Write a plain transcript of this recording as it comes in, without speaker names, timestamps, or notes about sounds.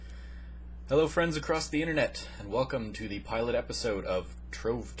Hello friends across the internet, and welcome to the pilot episode of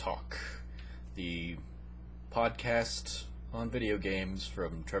Trove Talk, the podcast on video games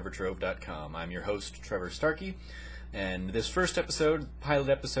from TrevorTrove.com. I'm your host, Trevor Starkey, and this first episode, pilot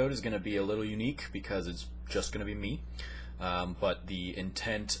episode, is going to be a little unique because it's just going to be me, but the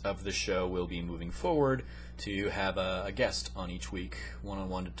intent of the show will be moving forward to have a guest on each week,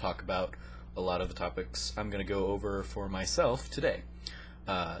 one-on-one, to talk about a lot of the topics I'm going to go over for myself today.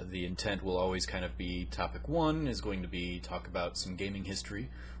 The intent will always kind of be topic one is going to be talk about some gaming history,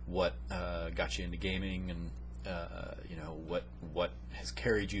 what got you into gaming, and what has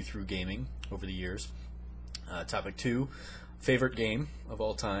carried you through gaming over the years. Topic two, favorite game of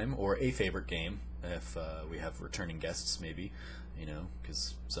all time, or a favorite game if we have returning guests, maybe,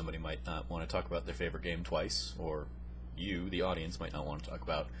 because somebody might not want to talk about their favorite game twice, or you, the audience, might not want to talk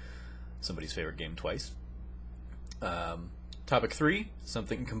about somebody's favorite game twice. Topic three,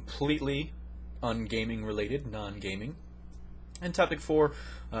 something completely ungaming related, non-gaming. And topic four,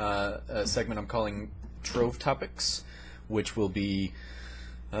 a segment I'm calling Trove Topics, which will be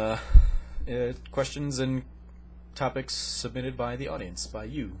questions and topics submitted by the audience, by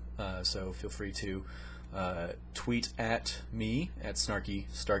you. So feel free to tweet at me, at Snarky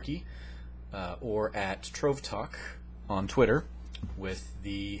Starkey, or at Trove Talk on Twitter with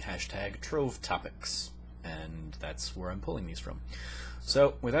the hashtag Trove Topics. And that's where I'm pulling these from.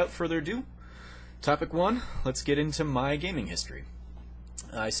 So, without further ado, topic one, let's get into my gaming history.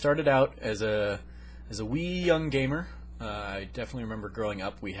 I started out as a wee young gamer. I definitely remember growing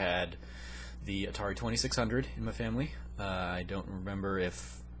up, we had the Atari 2600 in my family. I don't remember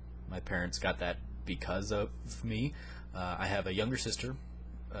if my parents got that because of me. I have a younger sister,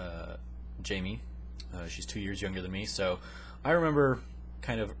 Jamie. She's 2 years younger than me, so I remember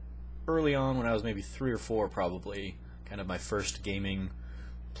kind of early on, when I was maybe 3 or 4, probably, kind of my first gaming,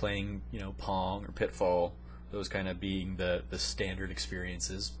 playing, Pong or Pitfall, those kind of being the standard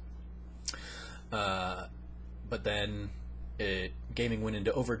experiences. But then gaming went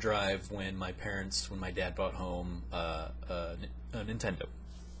into overdrive when my dad brought home a Nintendo,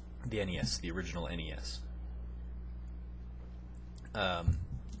 the NES, the original NES.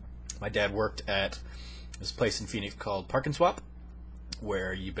 My dad worked at this place in Phoenix called Park and Swap,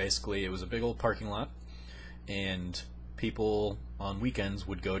 where it was a big old parking lot, and people on weekends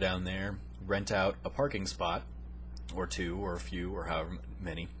would go down there, rent out a parking spot, or two, or a few, or however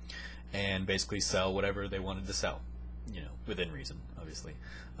many, and basically sell whatever they wanted to sell, within reason, obviously.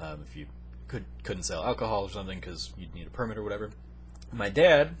 If you couldn't sell alcohol or something because you'd need a permit or whatever. My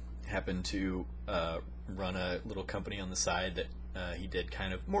dad happened to run a little company on the side that he did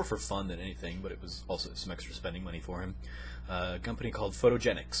kind of more for fun than anything, but it was also some extra spending money for him. A company called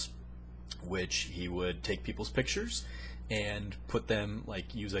Photogenics, which he would take people's pictures and put them,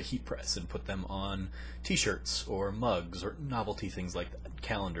 use a heat press and put them on t-shirts or mugs or novelty things like that,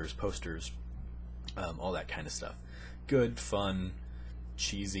 calendars, posters, all that kind of stuff. Good, fun,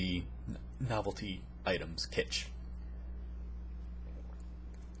 cheesy, novelty items, kitsch.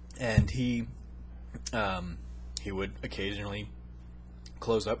 And he would occasionally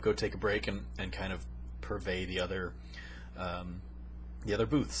close up, go take a break, and kind of purvey the other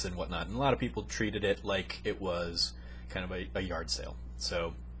booths and whatnot. And a lot of people treated it like it was kind of a yard sale.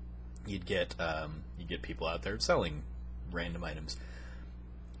 So you'd get people out there selling random items.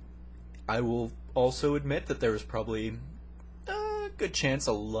 I will also admit that there was probably a good chance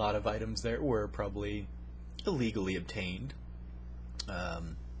a lot of items there were probably illegally obtained.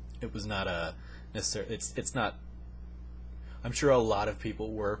 It was not it's not. I'm sure a lot of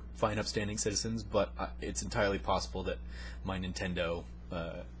people were fine, upstanding citizens, but it's entirely possible that my Nintendo,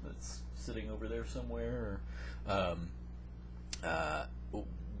 that's sitting over there somewhere,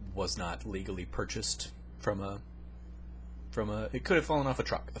 was not legally purchased from a. It could have fallen off a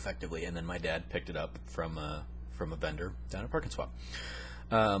truck, effectively, and then my dad picked it up from a vendor down at Park and Swap.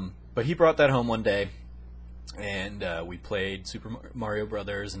 But he brought that home one day, and we played Super Mario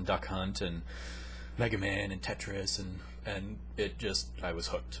Brothers and Duck Hunt and Mega Man and Tetris, and I was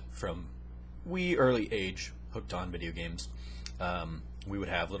hooked from wee early age, hooked on video games. We would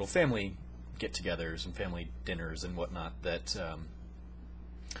have little family get-togethers and family dinners and whatnot that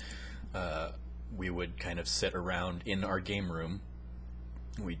we would kind of sit around in our game room.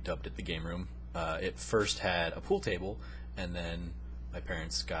 We dubbed it the game room. It first had a pool table, and then my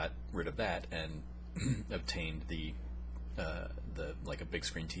parents got rid of that and obtained the a big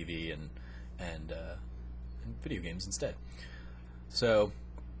screen TV and video games instead. So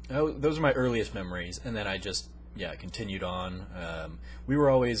those are my earliest memories, and then I just continued on. We were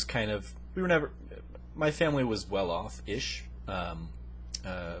always my family was well off ish.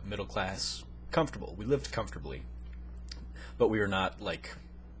 middle class, comfortable. We lived comfortably, but we were not like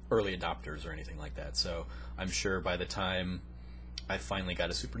early adopters or anything like that. So I'm sure by the time I finally got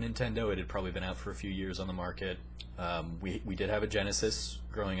a Super Nintendo, it had probably been out for a few years on the market. We did have a Genesis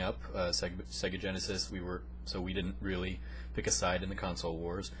growing up, Sega Genesis. We didn't really pick a side in the console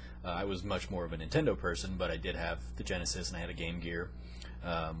wars. I was much more of a Nintendo person, but I did have the Genesis and I had a Game Gear.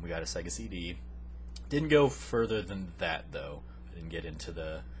 We got a Sega CD. Didn't go further than that, though. I didn't get into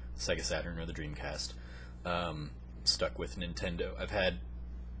the Sega Saturn or the Dreamcast. Stuck with Nintendo. I've had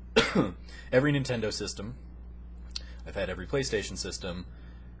every Nintendo system. I've had every PlayStation system,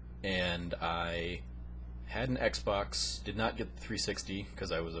 and I had an Xbox. Did not get the 360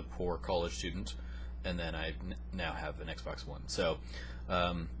 because I was a poor college student, and then I now have an Xbox One. So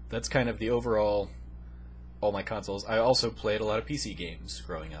that's kind of the overall, all my consoles. I also played a lot of PC games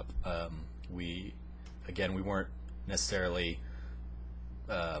growing up. We weren't necessarily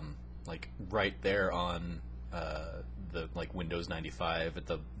like right there on the like Windows 95 at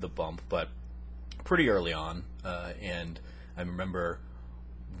the bump, but pretty early on. And I remember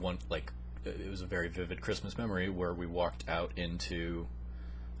it was a very vivid Christmas memory where we walked out into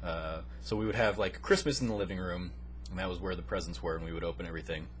so we would have like Christmas in the living room, and that was where the presents were, and we would open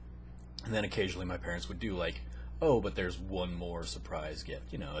everything. And then occasionally my parents would do like, oh, but there's one more surprise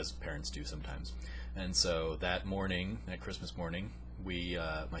gift, as parents do sometimes. And so that morning, that Christmas morning,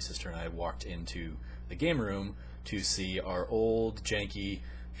 my sister and I walked into the game room to see our old janky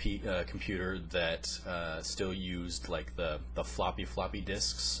computer that still used like the floppy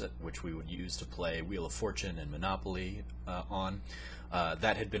disks, which we would use to play Wheel of Fortune and Monopoly on.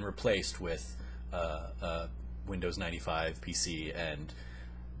 That had been replaced with Windows 95 PC, and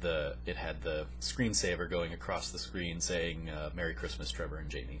it had the screensaver going across the screen saying Merry Christmas, Trevor and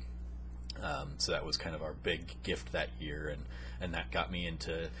Jamie. So that was kind of our big gift that year, and that got me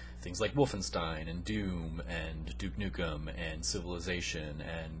into things like Wolfenstein and Doom and Duke Nukem and Civilization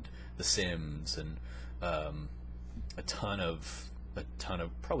and The Sims and a ton of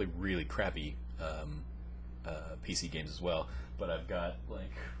probably really crappy PC games as well. But I've got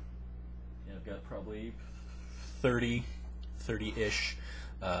probably 30-ish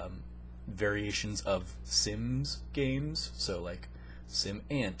variations of Sims games. So like Sim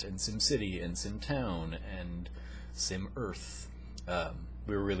Ant and Sim City and Sim Town and Sim Earth.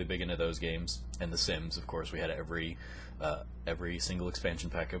 We were really big into those games, and The Sims, of course. We had every single expansion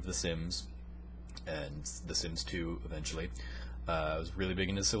pack of The Sims, and The Sims 2 eventually. I was really big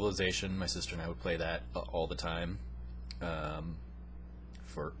into Civilization. My sister and I would play that all the time,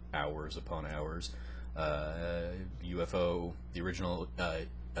 for hours upon hours. UFO, the original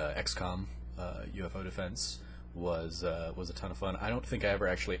XCOM, UFO Defense, was a ton of fun. I don't think I ever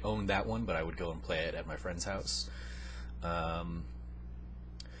actually owned that one, but I would go and play it at my friend's house.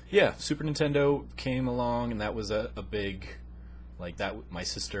 Super Nintendo came along, and that was a big, like that. My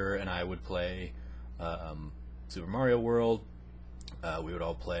sister and I would play Super Mario World. We would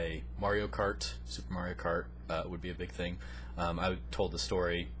all play Mario Kart. Super Mario Kart would be a big thing. I told the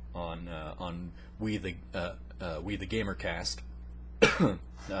story on We the Gamercast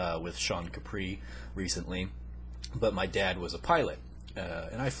with Sean Capri recently. But my dad was a pilot,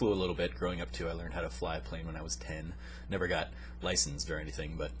 and I flew a little bit growing up too. I learned how to fly a plane when I was 10. Never got licensed or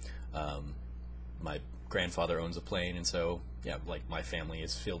anything, but my grandfather owns a plane, and so my family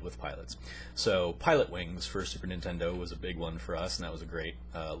is filled with pilots. So Pilot Wings for Super Nintendo was a big one for us, and that was a great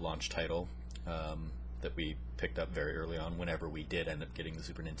launch title that we picked up very early on whenever we did end up getting the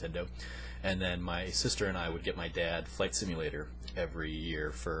Super Nintendo. And then my sister and I would get my dad Flight Simulator every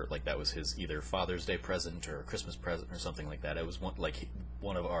year for, that was his either Father's Day present or Christmas present or something like that. It was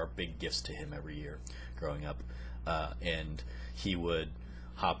one of our big gifts to him every year growing up. And he would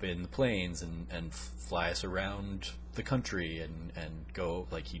hop in the planes and fly us around the country and go,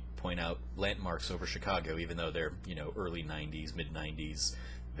 he'd point out landmarks over Chicago, even though they're, early 90s, mid 90s,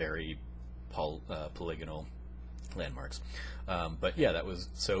 very polygonal landmarks. But yeah, that was,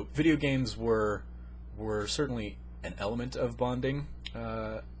 so video games were certainly an element of bonding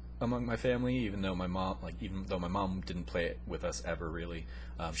among my family, even though my mom didn't play it with us ever really.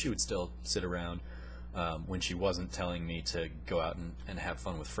 She would still sit around when she wasn't telling me to go out and have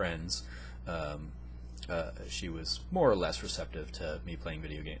fun with friends. She was more or less receptive to me playing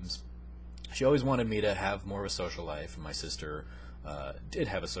video games. She always wanted me to have more of a social life, and my sister did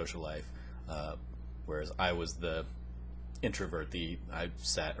have a social life, whereas I was the introvert. I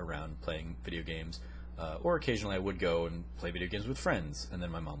sat around playing video games, or occasionally I would go and play video games with friends, and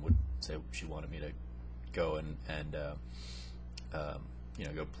then my mom would say she wanted me to go and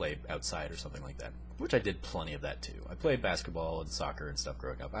go play outside or something like that, which I did plenty of that too. I played basketball and soccer and stuff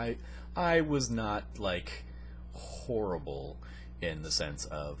growing up. I was not like horrible in the sense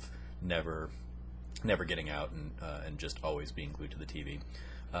of never getting out and just always being glued to the TV.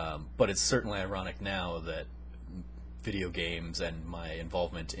 But it's certainly ironic now that video games and my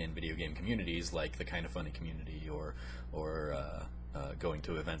involvement in video game communities, like the Kind of Funny community, or going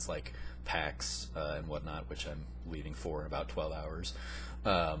to events like PAX and whatnot, which I'm leaving for in about 12 hours.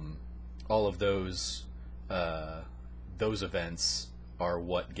 All of those events are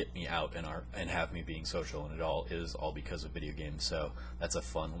what get me out and have me being social, and it is all because of video games. So that's a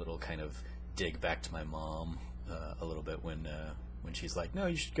fun little kind of dig back to my mom a little bit when she's like, no,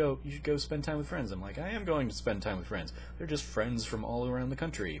 you should go spend time with friends. I'm like, I am going to spend time with friends. They're just friends from all around the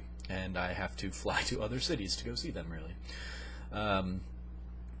country, and I have to fly to other cities to go see them, really.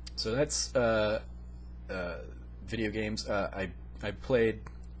 So that's video games. I played,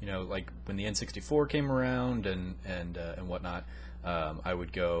 like when the N64 came around and whatnot. I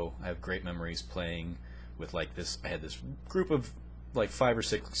would go. I have great memories playing with like this. I had this group of like 5 or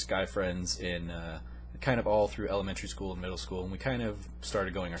 6 guy friends in kind of all through elementary school and middle school, and we kind of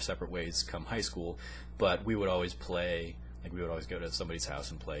started going our separate ways come high school. But we would always play. Like we would always go to somebody's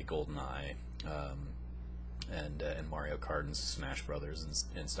house and play GoldenEye. And Mario Kart and Smash Brothers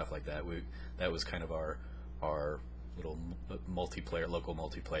and stuff like that. That was kind of our little local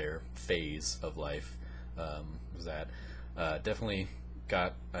multiplayer phase of life. Was that definitely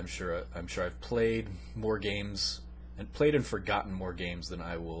got? I'm sure I've played more games and played and forgotten more games than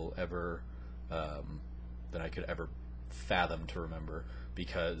I will ever than I could ever fathom to remember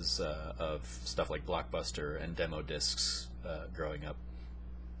because of stuff like Blockbuster and demo discs growing up.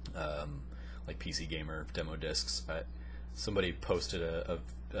 Like PC Gamer demo discs. Somebody posted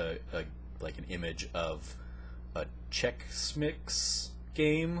like an image of a Chex Mix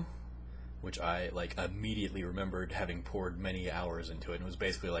game, which I like immediately remembered having poured many hours into it. And it was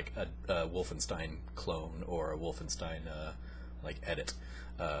basically like a Wolfenstein clone or a Wolfenstein like edit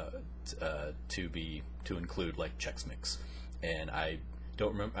to include like Chex Mix. And I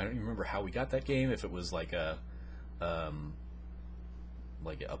don't even remember how we got that game. If it was like a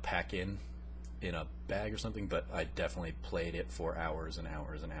pack in a bag or something, but I definitely played it for hours and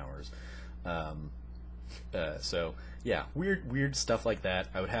hours and hours. So yeah, weird stuff like that.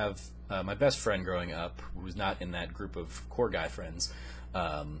 I would have my best friend growing up, who was not in that group of core guy friends.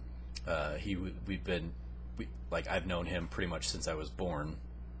 I've known him pretty much since I was born,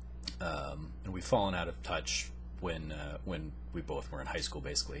 and we've fallen out of touch when we both were in high school,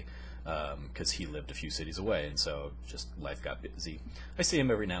 basically. Because he lived a few cities away, and so just life got busy. I see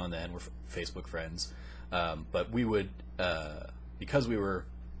him every now and then. We're Facebook friends, but we would, because we were,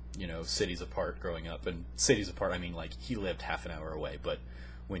 cities apart growing up, and cities apart, I mean like he lived half an hour away. But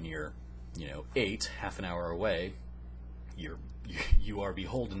when you're, 8, half an hour away, you are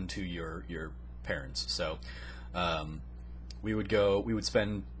beholden to your parents. So we would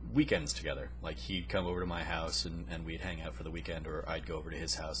spend weekends together. Like he'd come over to my house and we'd hang out for the weekend, or I'd go over to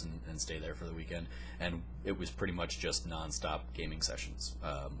his house and stay there for the weekend. And it was pretty much just nonstop gaming sessions.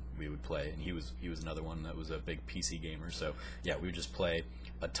 We would play, and he was another one that was a big PC gamer. So yeah, we would just play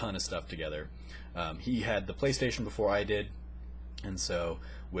a ton of stuff together. He had the PlayStation before I did, and so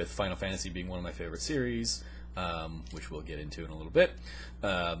with Final Fantasy being one of my favorite series, which we'll get into in a little bit,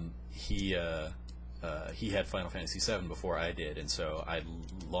 he had Final Fantasy VII before I did, and so I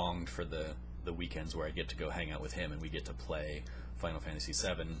longed for the weekends where I get to go hang out with him and we get to play Final Fantasy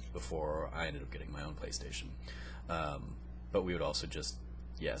VII before I ended up getting my own PlayStation. But we would also just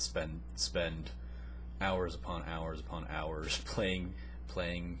spend hours upon hours upon hours playing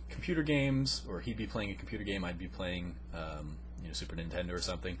computer games, or he'd be playing a computer game, I'd be playing Super Nintendo or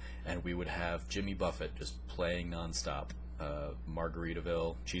something, and we would have Jimmy Buffett just playing nonstop.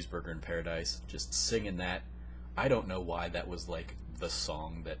 Margaritaville, Cheeseburger in Paradise, just singing that. I don't know why that was like the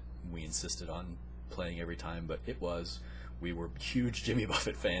song that we insisted on playing every time, but it was. We were huge Jimmy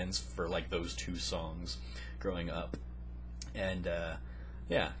Buffett fans for like those 2 songs growing up, and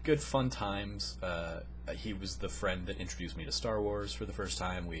good fun times. He was the friend that introduced me to Star Wars for the first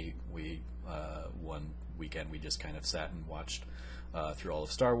time. We one weekend we just kind of sat and watched through all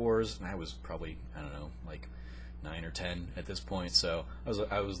of Star Wars, and I was probably, I don't know, like 9 or 10 at this point, so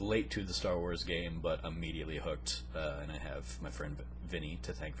I was late to the Star Wars game, but immediately hooked, and I have my friend Vinny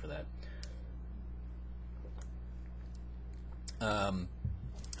to thank for that.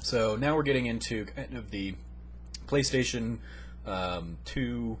 So now we're getting into kind of the PlayStation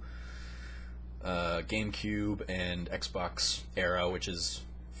 2, GameCube, and Xbox era, which is,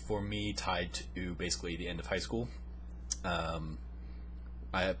 for me, tied to basically the end of high school.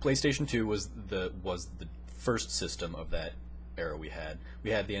 PlayStation 2 was the first system of that era we had.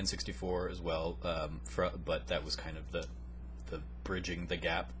 We had the N64 as well, but that was kind of the bridging the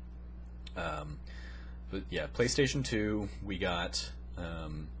gap. But yeah, PlayStation 2 we got,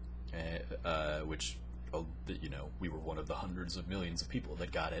 which, we were one of the hundreds of millions of people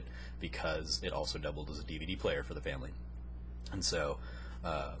that got it because it also doubled as a DVD player for the family. And so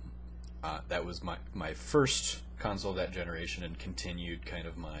that was my first console of that generation, and continued kind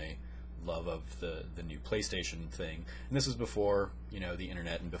of my love of the new PlayStation thing. And this was before, the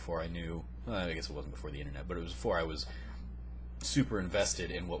internet, and before I knew, I guess it wasn't before the internet, but it was before I was super invested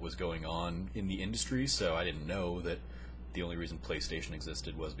in what was going on in the industry, so I didn't know that the only reason PlayStation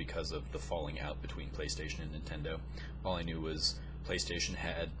existed was because of the falling out between PlayStation and Nintendo. All I knew was PlayStation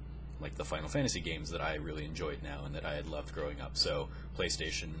had like the Final Fantasy games that I really enjoyed now and that I had loved growing up, so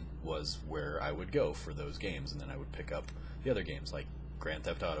PlayStation was where I would go for those games, and then I would pick up the other games like Grand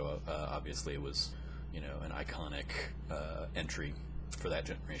Theft Auto. Obviously it was an iconic entry for that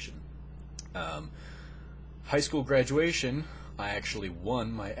generation. High school graduation, I actually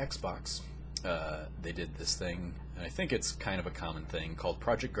won my Xbox. They did this thing, and I think it's kind of a common thing, called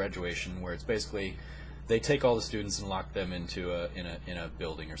Project Graduation, where it's basically they take all the students and lock them into in a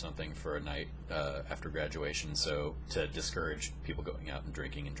building or something for a night after graduation, so to discourage people going out and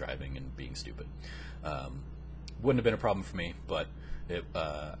drinking and driving and being stupid. Wouldn't have been a problem for me, but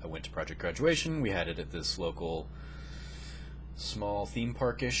I went to Project Graduation. We had it at this local small theme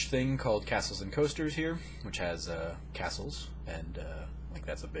park-ish thing called Castles and Coasters here, which has castles, and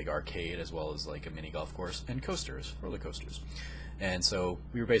that's a big arcade, as well as like a mini golf course and roller coasters. And so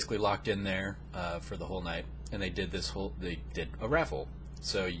we were basically locked in there for the whole night, and they did a raffle.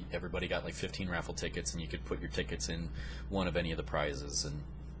 So everybody got like 15 raffle tickets, and you could put your tickets in one of any of the prizes, and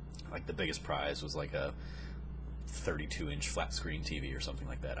like the biggest prize was like a 32-inch flat screen TV or something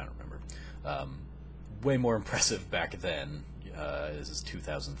like that. I don't remember. Way more impressive back then. This is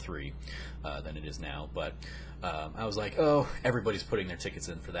 2003 than it is now, but I was like, oh, everybody's putting their tickets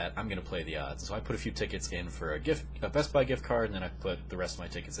in for that. I'm going to play the odds. So I put a few tickets in for a Best Buy gift card, and then I put the rest of my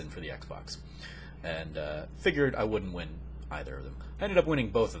tickets in for the Xbox. And figured I wouldn't win either of them. I ended up winning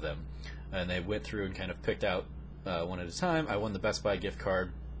both of them, and they went through and kind of picked out one at a time. I won the Best Buy gift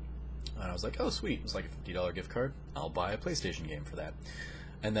card, and I was like, oh, sweet. It was like a $50 gift card. I'll buy a PlayStation game for that.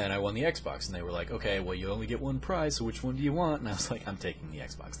 And then I won the Xbox, and they were like, okay, well, you only get one prize, so which one do you want? And I was like, I'm taking the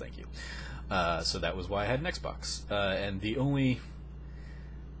Xbox, thank you. So that was why I had an Xbox. And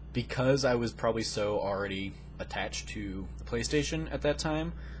because I was probably so already attached to the PlayStation at that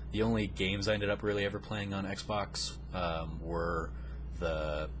time, the only games I ended up really ever playing on Xbox were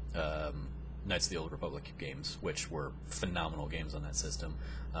the Knights of the Old Republic games, which were phenomenal games on that system.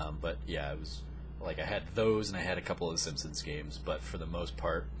 But yeah, it was like I had those, and I had a couple of the Simpsons games, but for the most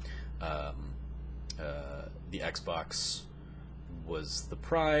part, the Xbox was the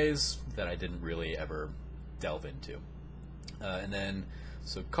prize that I didn't really ever delve into. And then,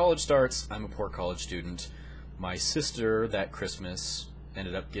 so college starts. I'm a poor college student. My sister that Christmas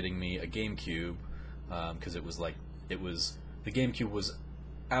ended up getting me a GameCube, because the GameCube was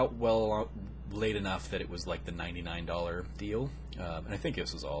out late enough that it was like the $99 deal, and I think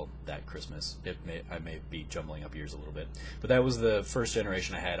this was all that Christmas. I may be jumbling up years a little bit, but that was the first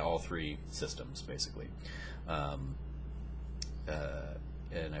generation I had all three systems basically.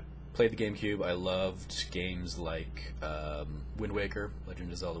 And I played the GameCube. I loved games like Wind Waker,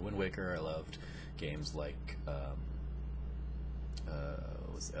 Legend of Zelda Wind Waker. I loved games like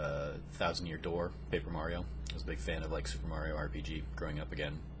Thousand Year Door, Paper Mario. I was a big fan of like Super Mario RPG growing up,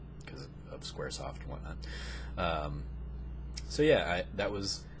 again because of Squaresoft and whatnot. So yeah,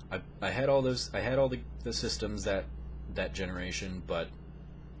 I had all those. I had all the systems that generation, but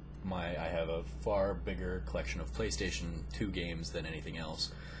I have a far bigger collection of PlayStation 2 games than anything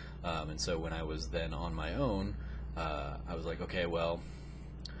else. And so when I was then on my own, I was like, okay, well,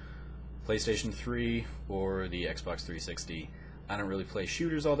 PlayStation 3 or the Xbox 360. I don't really play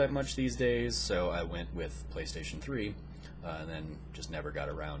shooters all that much these days, so I went with PlayStation 3, and then just never got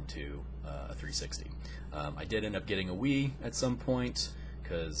around to a 360. I did end up getting a Wii at some point,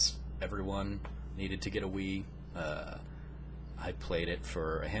 because everyone needed to get a Wii. I played it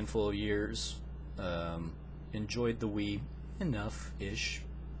for a handful of years, enjoyed the Wii enough-ish.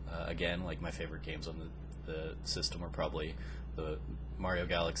 Again, like my favorite games on the system are probably the Mario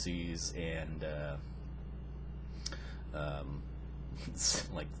Galaxies and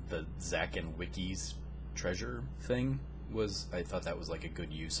like the Zack and Wiki's treasure thing I thought that was like a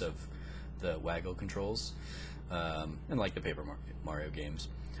good use of the waggle controls, and like the Paper Mario games.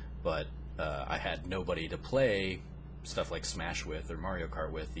 But I had nobody to play stuff like Smash with or Mario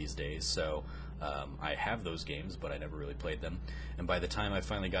Kart with these days, so I have those games, but I never really played them. And by the time I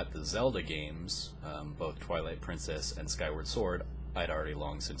finally got the Zelda games, both Twilight Princess and Skyward Sword, I'd already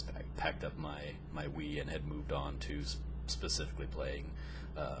long since packed up my Wii and had moved on to specifically playing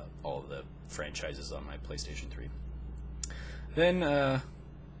all of the franchises on my PlayStation 3. Then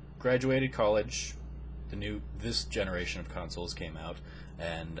graduated college, this generation of consoles came out,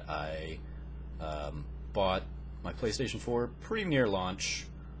 and I bought my PlayStation 4 pretty near launch,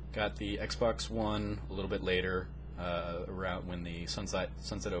 got the Xbox One a little bit later, around when the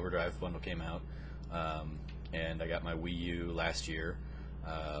Sunset Overdrive bundle came out, and I got my Wii U last year,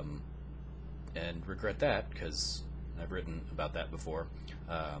 and regret that because I've written about that before,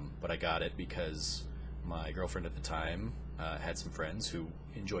 but I got it because my girlfriend at the time had some friends who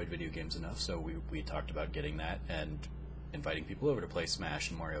enjoyed video games enough, so we talked about getting that and inviting people over to play Smash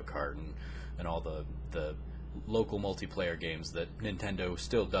and Mario Kart and all the local multiplayer games that Nintendo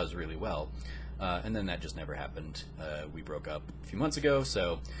still does really well. And then that just never happened. We broke up a few months ago,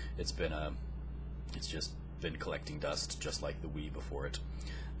 so it's just been collecting dust, just like the Wii before it.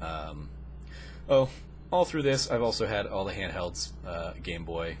 All through this, I've also had all the handhelds. Game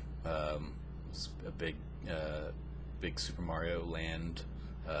Boy, a big Super Mario Land,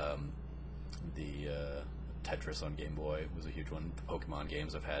 the Tetris on Game Boy was a huge one. The Pokemon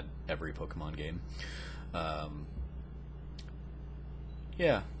games, I've had every Pokemon game.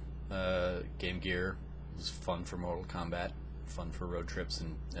 Game Gear was fun for Mortal Kombat, fun for road trips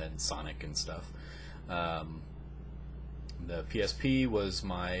and Sonic and stuff. The PSP was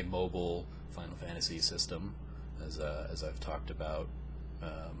my mobile Final Fantasy system, as I've talked about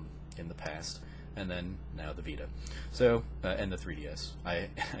in the past, and then now the Vita. So and the 3DS. I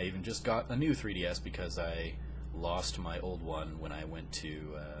even just got a new 3DS because I lost my old one when I went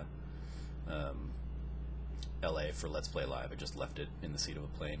to LA for Let's Play Live. I just left it in the seat of a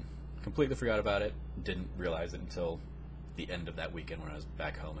plane. Completely forgot about it. Didn't realize it until the end of that weekend when I was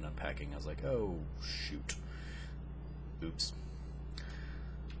back home and unpacking. I was like, oh, shoot. Oops.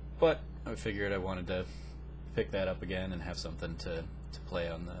 But I figured I wanted to pick that up again and have something to play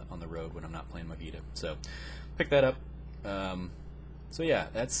on the road when I'm not playing my Vita. So, pick that up. So yeah,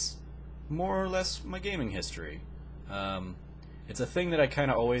 that's more or less my gaming history. It's a thing that I kind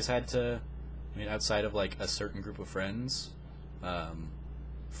of always had to, outside of like a certain group of friends,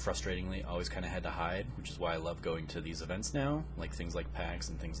 frustratingly always kind of had to hide, which is why I love going to these events now, like things like PAX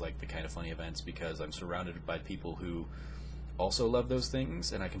and things like the Kind of Funny events, because I'm surrounded by people who also love those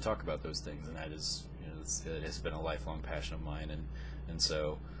things, and I can talk about those things, and that is, it has been a lifelong passion of mine, and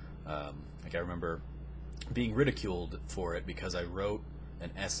so, like I remember being ridiculed for it because I wrote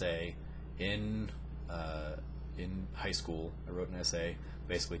an essay in high school. I wrote an essay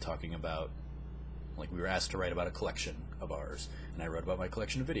basically talking about, like, we were asked to write about a collection of ours, and I wrote about my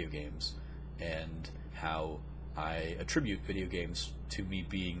collection of video games and how I attribute video games to me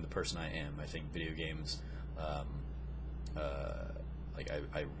being the person I am. I think video games, I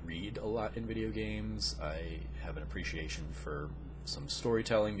read a lot in video games. I have an appreciation for some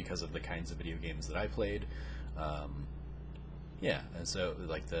storytelling because of the kinds of video games that I played. And so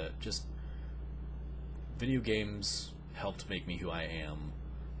like video games helped make me who I am,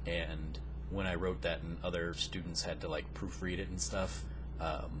 and when I wrote that and other students had to like proofread it and stuff,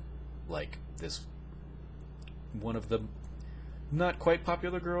 like this one of the not quite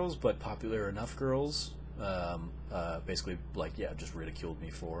popular girls but popular enough girls basically just ridiculed me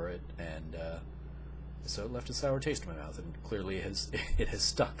for it, and so it left a sour taste in my mouth, and clearly it has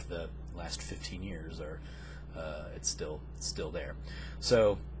stuck the last 15 years, or it's still there.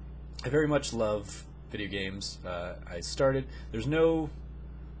 So I very much love video games. There's no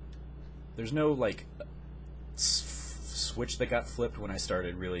like switch that got flipped when I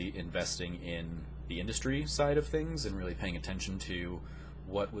started really investing in the industry side of things and really paying attention to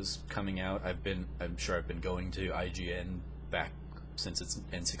what was coming out. I'm sure I've been going to IGN back since its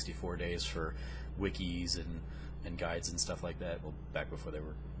N64 days for wikis and guides and stuff like that. Well, back before they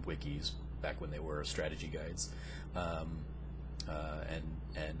were wikis, back when they were strategy guides, and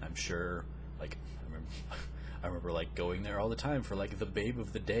I'm sure, like, I remember like going there all the time for like the Babe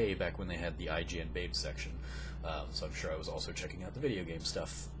of the Day back when they had the IGN Babe section. So I'm sure I was also checking out the video game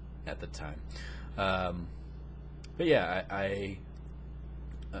stuff at the time. But yeah, I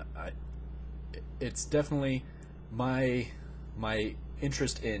it's definitely my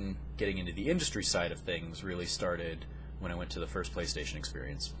interest in getting into the industry side of things really started when I went to the first PlayStation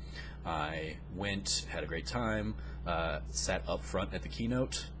experience. I went, had a great time, sat up front at the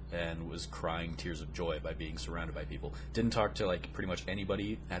keynote, and was crying tears of joy by being surrounded by people. Didn't talk to like pretty much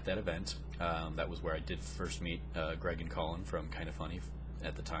anybody at that event. That was where I did first meet Greg and Colin from Kind of Funny,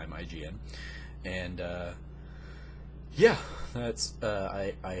 at the time IGN, and yeah, that's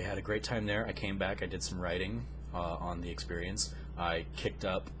I had a great time there. I came back, I did some writing on the experience. I kicked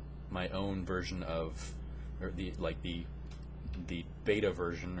up my own version of, or the beta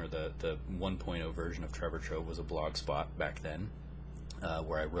version, or the 1.0 version of Trevor Trove was a blog spot back then,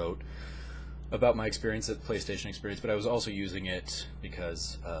 where I wrote about my experience at the PlayStation Experience, but I was also using it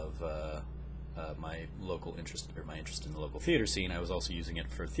because of my local interest, or my interest in the local theater scene. I was also using it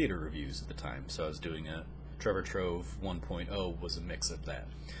for theater reviews at the time, so I was doing a Trevor Trove 1.0 was a mix of that.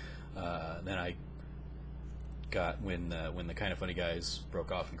 Then I got, when the Kind of Funny guys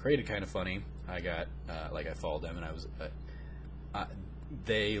broke off and created Kind of Funny, I got I followed them, and I was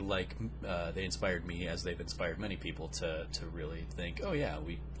they inspired me, as they've inspired many people, to really think, oh yeah,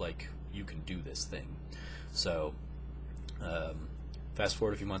 you can do this thing. So fast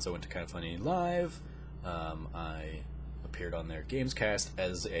forward a few months, I went to Kind of Funny Live. I appeared on their Gamescast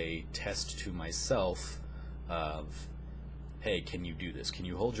as a test to myself of, hey, can you do this? Can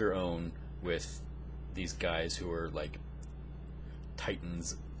you hold your own with these guys who are like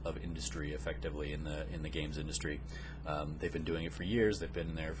titans of industry, effectively, in the games industry? They've been doing it for years. They've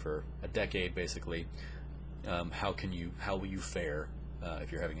been there for a decade, basically. How will you fare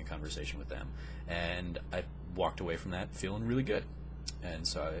if you're having a conversation with them? And I walked away from that feeling really good. And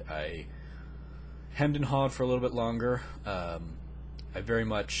so I hemmed and hawed for a little bit longer. I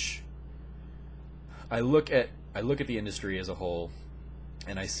look at the industry as a whole,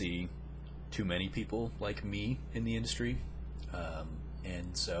 and I see too many people like me in the industry.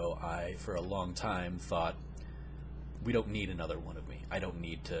 And so I, for a long time, thought, we don't need another one of me. I don't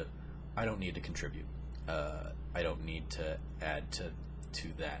need to contribute. I don't need to add to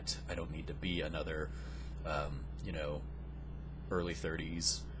that. I don't need to be another, early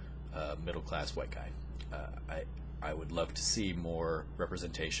 30s, middle class white guy. I would love to see more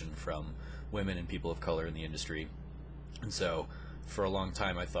representation from women and people of color in the industry. And so for a long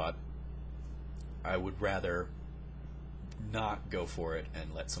time I thought I would rather not go for it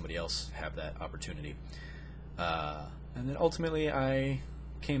and let somebody else have that opportunity. And then ultimately I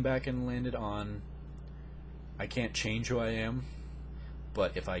came back and landed on, I can't change who I am,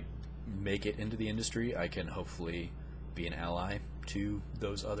 but if I make it into the industry, I can hopefully be an ally to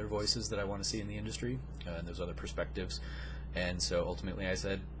those other voices that I want to see in the industry, and those other perspectives. And so ultimately I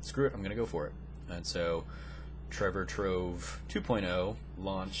said, screw it, I'm going to go for it. And so Trevor Trove 2.0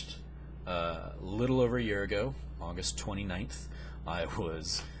 launched a little over a year ago, August 29th. I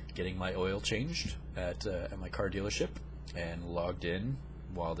was getting my oil changed at my car dealership, and logged in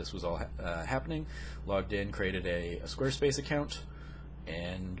while this was all happening. Logged in, created a Squarespace account,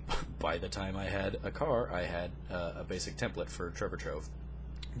 and by the time I had a car, I had a basic template for Trevor Trove.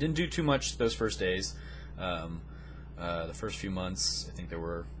 Didn't do too much those first days. The first few months, I think there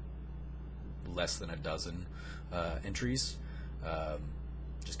were less than a dozen entries,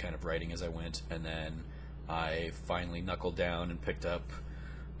 just kind of writing as I went, and then I finally knuckled down and picked up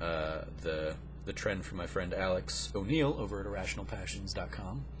the trend from my friend Alex O'Neill over at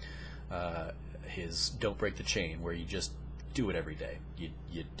irrationalpassions.com, his Don't Break the Chain, where you just do it every day. You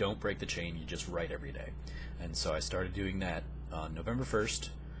don't break the chain, you just write every day. And so I started doing that on November 1st.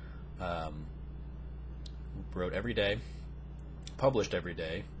 Wrote every day, published every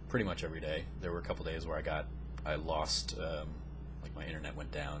day, pretty much every day. There were a couple days where I lost, like my internet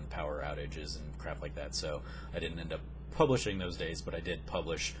went down, power outages and crap like that, so I didn't end up publishing those days, but I did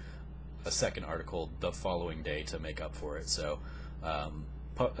publish a second article the following day to make up for it. So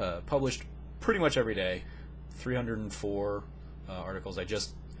published pretty much every day, 304 articles. I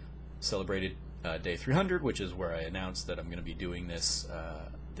just celebrated day 300, which is where I announced that I'm going to be doing this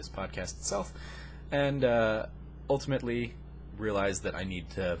podcast itself, and ultimately realized that I need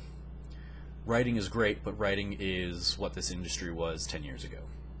to. Writing is great, but writing is what this industry was 10 years ago,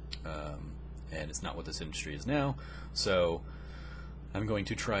 and it's not what this industry is now. So I'm going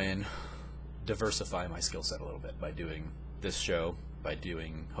to try and diversify my skill set a little bit by doing this show, by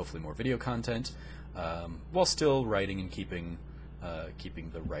doing hopefully more video content, while still writing and keeping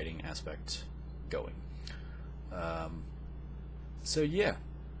the writing aspect going. So yeah,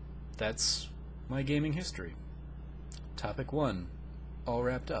 that's my gaming history. Topic 1, all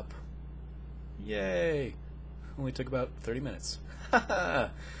wrapped up. Yay! Only took about 30 minutes.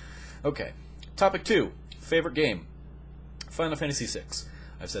 Okay. Topic 2, favorite game. Final Fantasy VI.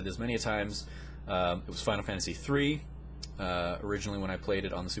 I've said this many a times. It was Final Fantasy III. Originally when I played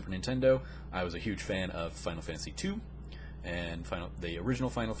it on the Super Nintendo, I was a huge fan of Final Fantasy II. and the original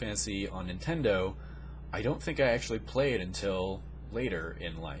Final Fantasy on Nintendo, I don't think I actually played until later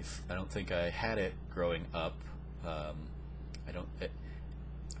in life. I don't think I had it growing up. I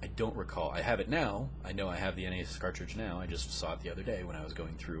don't recall. I have it now. I know I have the NES cartridge now. I just saw it the other day when I was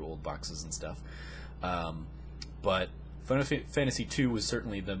going through old boxes and stuff. But Final Fantasy II was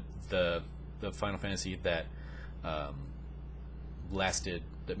certainly the Final Fantasy that lasted,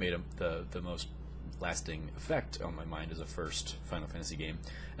 that made the most lasting effect on my mind as a first Final Fantasy game.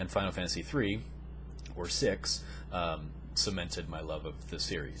 And Final Fantasy III, or 6, cemented my love of the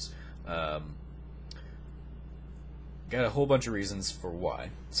series. Got a whole bunch of reasons for why.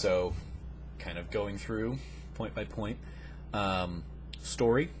 So, kind of going through point by point.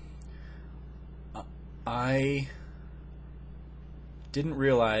 Story. I didn't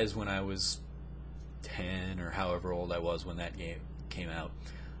realize when I was 10 or however old I was when that game came out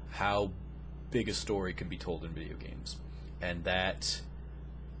how big a story can be told in video games. And that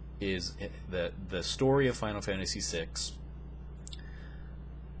is the story of Final Fantasy VI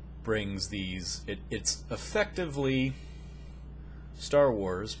brings these... It's effectively Star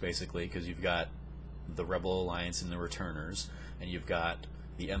Wars, basically, because you've got the Rebel Alliance and the Returners, and you've got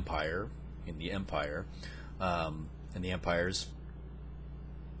the Empire in the Empire. And the Empires,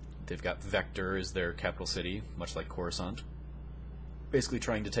 they've got Vector as their capital city, much like Coruscant, basically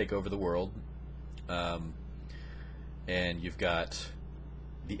trying to take over the world. And you've got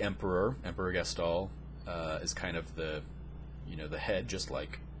the Emperor Gestalt, is kind of the head, just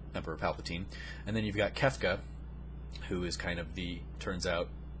like Emperor Palpatine. And then you've got Kefka, who is kind of turns out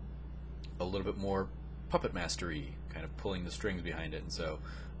a little bit more puppet mastery, kind of pulling the strings behind it. And so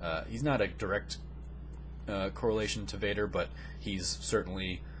he's not a direct correlation to Vader, but he's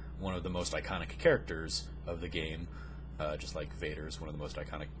certainly one of the most iconic characters of the game, just like Vader is one of the most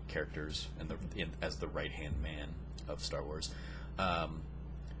iconic characters as the right-hand man of Star Wars.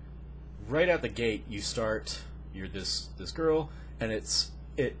 Right out the gate, you're this girl, and it's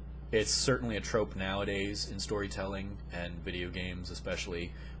certainly a trope nowadays in storytelling and video games,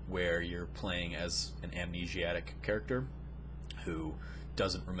 especially, where you're playing as an amnesiac character who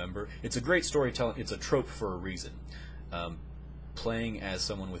doesn't remember. It's a great storytelling. It's a trope for a reason. Playing as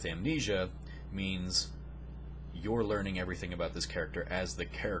someone with amnesia means you're learning everything about this character as the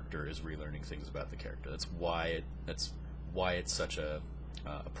character is relearning things about the character. That's why it's such a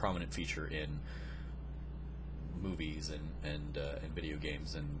prominent feature in movies and video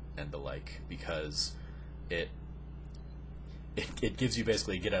games and the like, because it gives you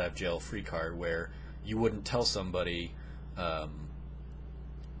basically a get out of jail free card, where you wouldn't tell somebody,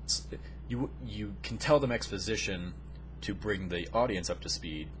 you can tell them exposition to bring the audience up to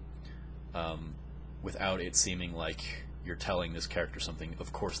speed, without it seeming like you're telling this character something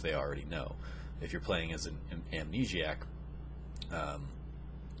of course they already know. If you're playing as an amnesiac,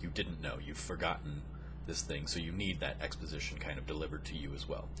 you didn't know, you've forgotten this thing, so you need that exposition kind of delivered to you as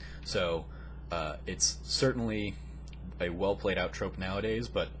well. So it's certainly a well played out trope nowadays,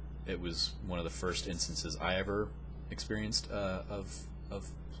 but it was one of the first instances I ever experienced of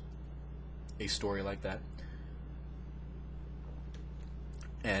a story like that.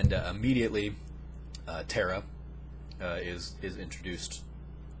 And immediately Terra is introduced,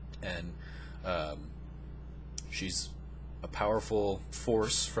 and she's a powerful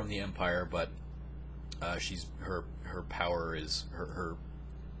force from the Empire, but her power is her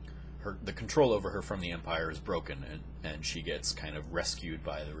the control over her from the Empire is broken, and she gets kind of rescued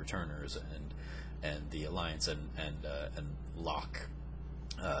by the Returners and the Alliance and Locke,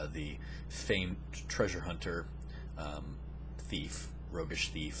 the famed treasure hunter, roguish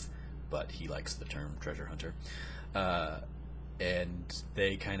thief, but he likes the term treasure hunter. And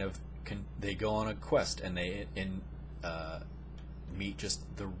they kind of they go on a quest, and they meet just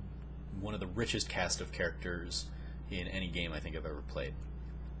one of the richest cast of characters in any game I think I've ever played.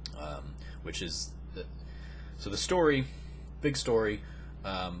 Which is the story, big story,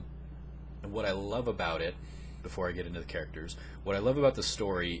 and what I love about it, before I get into the characters, what I love about the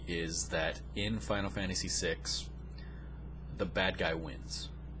story is that in Final Fantasy VI, the bad guy wins.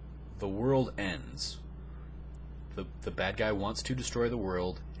 The world ends. The bad guy wants to destroy the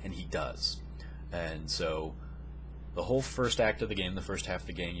world, and he does. And so the whole first act of the game, the first half of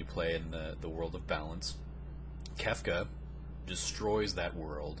the game, you play in the world of balance. Kefka destroys that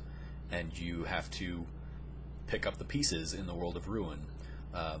world, and you have to pick up the pieces in the world of ruin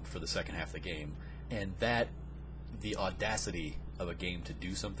for the second half of the game. And the audacity of a game to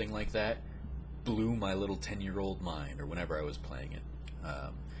do something like that blew my little 10-year-old mind, or whenever I was playing it.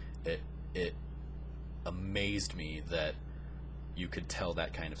 It amazed me that you could tell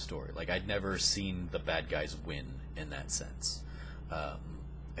that kind of story. Like, I'd never seen the bad guys win in that sense. I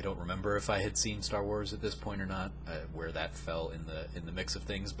don't remember if I had seen Star Wars at this point or not, where that fell in the mix of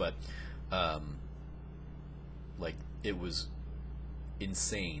things, but like, it was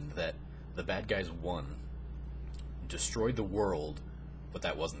insane that the bad guys won, destroyed the world, but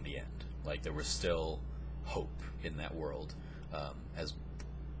that wasn't the end. Like, there was still hope in that world, as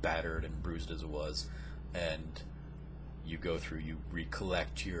battered and bruised as it was, and you go through, you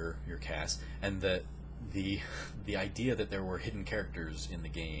recollect your cast, and the idea that there were hidden characters in the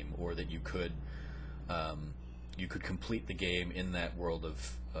game, or that you could complete the game in that world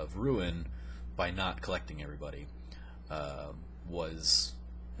of ruin by not collecting everybody, was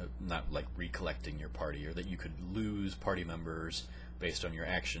not like recollecting your party, or that you could lose party members based on your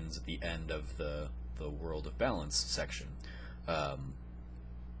actions at the end of the World of Balance section.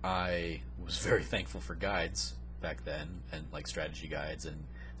 I was very thankful for guides back then, and like strategy guides and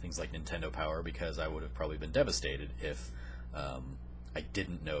things like Nintendo Power, because I would have probably been devastated if I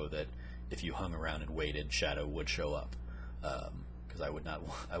didn't know that if you hung around and waited, Shadow would show up. Because I would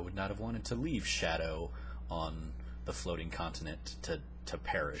not have wanted to leave Shadow on the floating continent to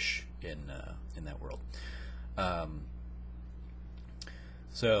perish in that world.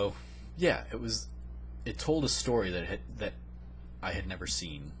 So yeah, it told a story that I had never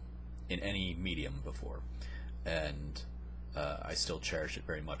seen in any medium before, and I still cherish it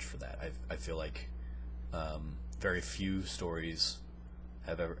very much for that. I feel like very few stories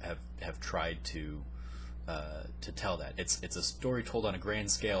have tried to tell that. It's a story told on a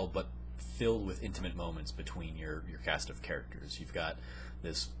grand scale, but filled with intimate moments between your cast of characters. You've got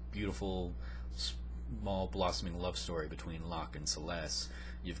this beautiful, small, blossoming love story between Locke and Celeste.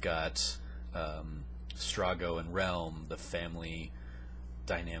 You've got Strago and Realm, the family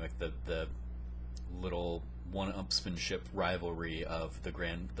dynamic, the little one-upsmanship rivalry of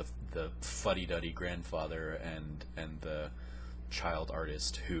the fuddy-duddy grandfather and the child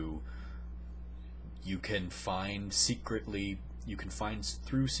artist, who you can find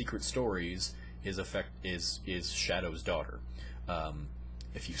through secret stories is Shadow's daughter.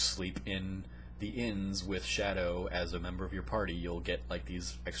 If you sleep in the inns with Shadow as a member of your party, you'll get like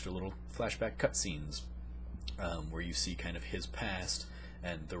these extra little flashback cutscenes where you see kind of his past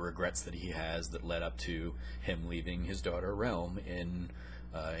and the regrets that he has that led up to him leaving his daughter Realm in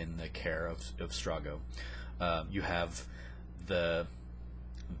the care of Strago. You have the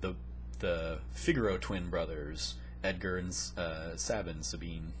Figaro twin brothers, Edgar and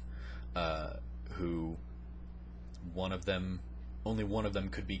Sabine, who only one of them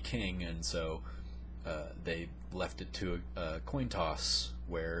could be king, and so they left it to a coin toss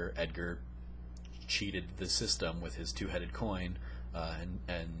where Edgar cheated the system with his two-headed coin,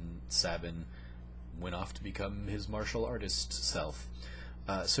 and Sabin went off to become his martial artist self.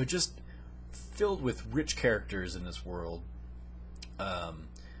 So just filled with rich characters in this world,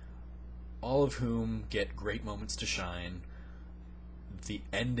 all of whom get great moments to shine. The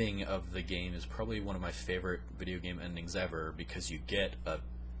ending of the game is probably one of my favorite video game endings ever, because you get a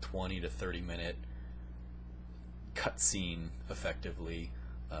 20 to 30 minute cutscene, effectively,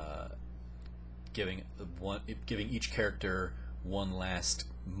 giving each character one last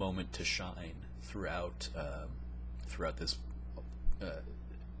moment to shine throughout this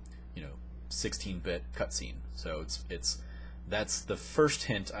 16-bit cutscene. So that's the first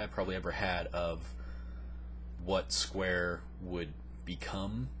hint I probably ever had of what Square would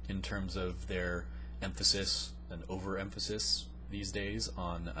become in terms of their emphasis and overemphasis these days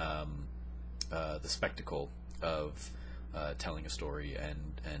on the spectacle of telling a story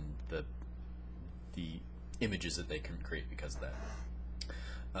and the images that they can create because of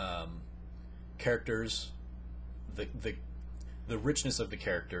that. Characters, the richness of the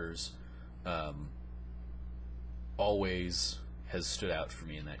characters always has stood out for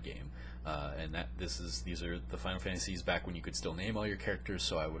me in that game. And these are the Final Fantasies back when you could still name all your characters,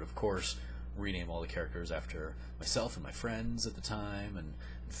 so I would of course rename all the characters after myself and my friends at the time and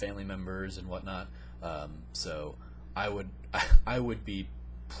family members and whatnot. So I would be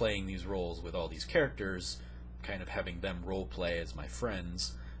playing these roles with all these characters, kind of having them role play as my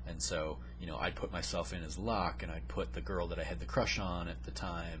friends, and so I'd put myself in as Locke, and I'd put the girl that I had the crush on at the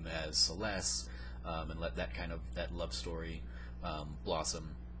time as Celeste, and let that love story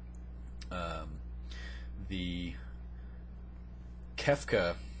blossom. The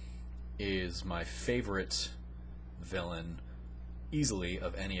Kefka is my favorite villain easily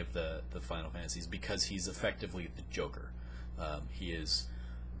of any of the Final Fantasies, because he's effectively the Joker. He is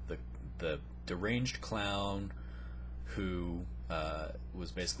the deranged clown who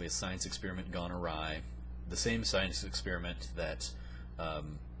was basically a science experiment gone awry. The same science experiment that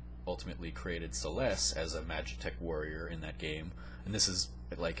ultimately created Celeste as a Magitech warrior in that game. And this is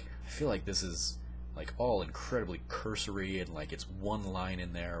like, I feel like this is like all incredibly cursory, and like it's one line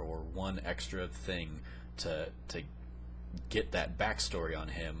in there or one extra thing to get that backstory on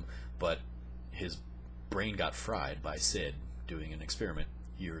him, but his brain got fried by Sid doing an experiment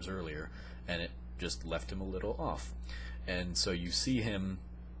years earlier, and it just left him a little off. And so you see him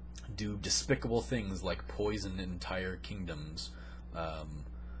do despicable things like poison entire kingdoms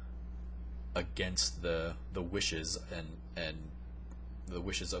against the wishes and the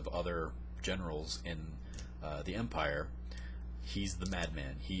wishes of other generals in the Empire. He's the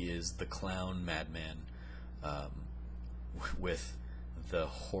madman. He is the clown madman, with the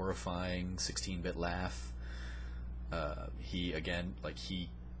horrifying 16-bit laugh. He again, like he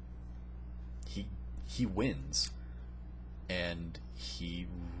wins, and he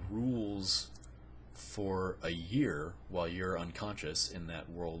rules for a year while you're unconscious in that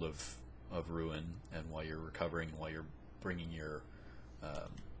world of ruin, and while you're recovering, while you're bringing your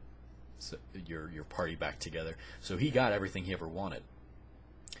party back together. So he got everything he ever wanted,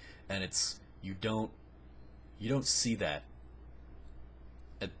 and it's you don't see that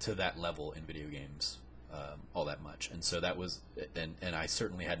to that level in video games all that much. And so that was, and I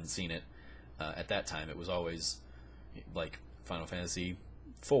certainly hadn't seen it at that time. It was always like Final Fantasy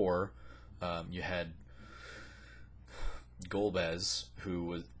IV. You had Golbez,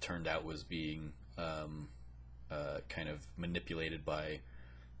 who turned out was being kind of manipulated by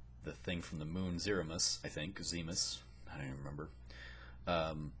the thing from the moon, Zemus, I think. Zemus. I don't even remember.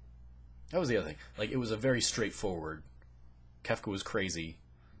 That was the other thing. Like, it was a very straightforward. Kefka was crazy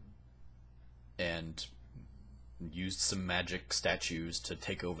and used some magic statues to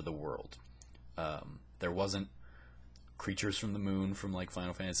take over the world. There wasn't creatures from the moon from like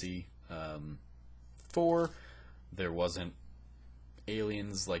Final Fantasy IV. There wasn't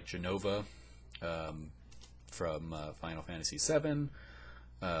aliens like Genova from Final Fantasy VII,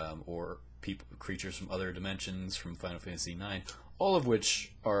 or creatures from other dimensions from Final Fantasy IX. All of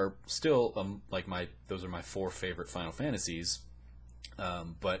which are still those are my 4 favorite Final Fantasies,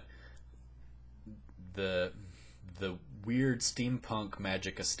 but the weird steampunk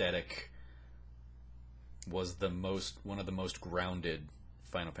magic aesthetic was one of the most grounded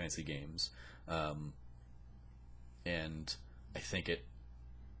Final Fantasy games, and I think it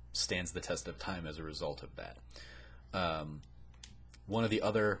stands the test of time as a result of that. One of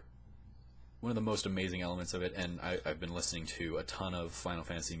the most amazing elements of it, and I've been listening to a ton of Final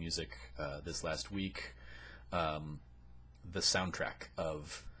Fantasy music this last week. The soundtrack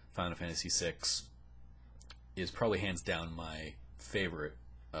of Final Fantasy VI is probably hands down my favorite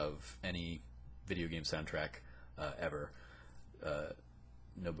of any video game soundtrack ever.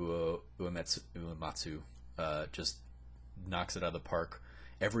 Nobuo Uematsu just knocks it out of the park.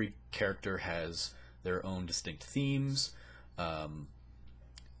 Every character has their own distinct themes.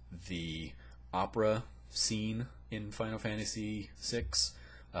 The opera scene in Final Fantasy VI,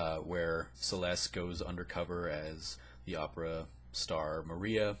 where Celeste goes undercover as the opera star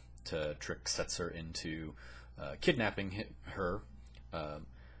Maria to trick Setzer into kidnapping her.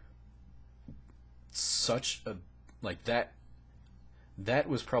 Such a that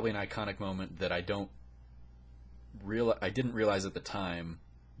was probably an iconic moment that I didn't realize at the time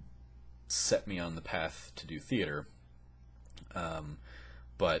set me on the path to do theater.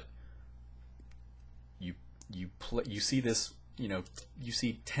 But you see this, you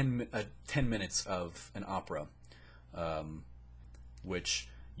see 10 minutes of an opera, which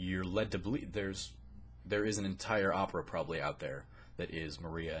you're led to believe there is an entire opera probably out there that is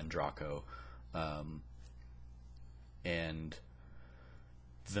Maria and Draco, and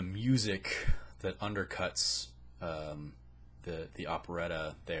the music that undercuts the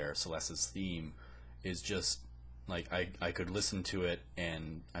operetta there, Celeste's theme, is just like I could listen to it,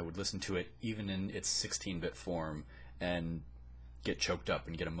 and I would listen to it even in its 16-bit form and get choked up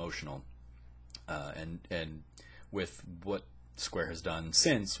and get emotional. And with what Square has done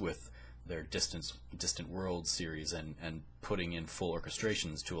since with their Distant World series and putting in full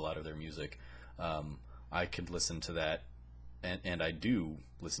orchestrations to a lot of their music, I could listen to that, and I do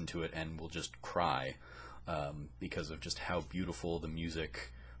listen to it and will just cry because of just how beautiful the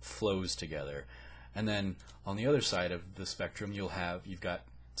music flows together. And then on the other side of the spectrum, you've got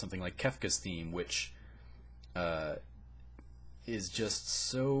something like Kefka's theme, which is just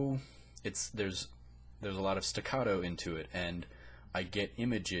so there's a lot of staccato into it, and I get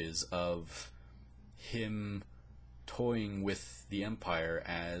images of him toying with the Empire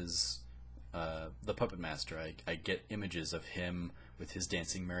as the puppet master. I get images of him with his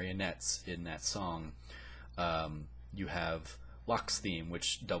dancing marionettes in that song. You have Locke's theme,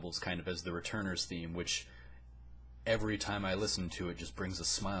 which doubles kind of as the Returner's theme, which every time I listen to it just brings a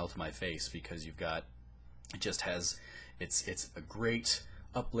smile to my face, because it just has, it's a great,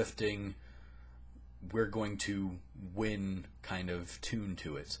 uplifting, we're going to win kind of tune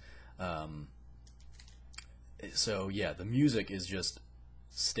to it. So yeah, the music is just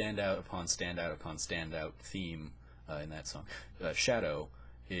standout upon standout upon standout theme in that song. Shadow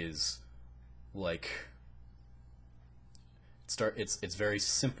is like it's very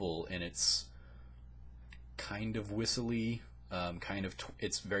simple, and it's kind of whistly,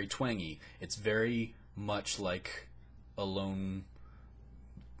 it's very twangy. It's very much like a lone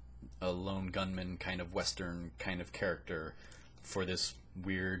gunman kind of western kind of character for this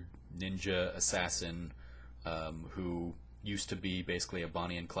weird ninja assassin who used to be basically a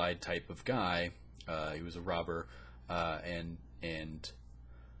Bonnie and Clyde type of guy. He was a robber and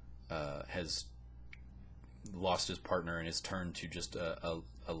has lost his partner and has turned to just a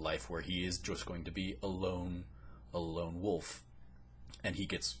life where he is just going to be a lone wolf, and he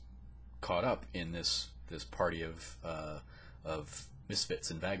gets caught up in this party of misfits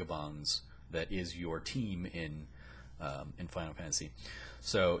and vagabonds that is your team in Final Fantasy.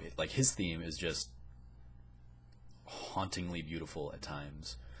 So like his theme is just hauntingly beautiful at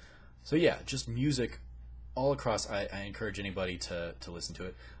times. So yeah, just music all across. I encourage anybody to listen to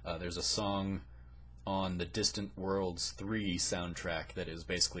it. There's a song on the Distant Worlds 3 soundtrack that is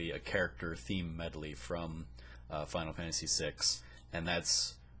basically a character theme medley from Final Fantasy VI, and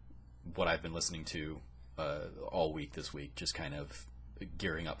that's what I've been listening to all week this week, just kind of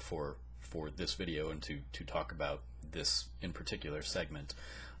gearing up for this video and to talk about this in particular segment,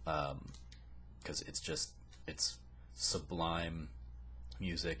 because it's sublime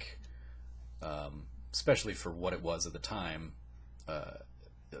music, especially for what it was at the time.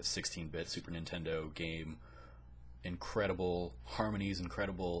 16-bit Super Nintendo game, incredible harmonies,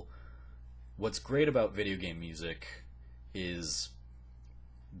 incredible. What's great about video game music is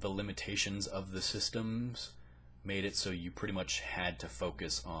the limitations of the systems made it so you pretty much had to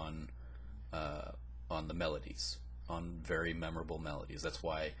focus on the melodies, on very memorable melodies. That's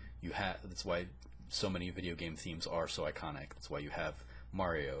why so many video game themes are so iconic. That's why you have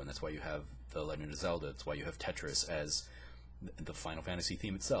Mario, and that's why you have The Legend of Zelda. That's why you have Tetris as the Final Fantasy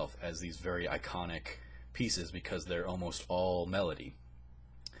theme itself, as these very iconic pieces, because they're almost all melody.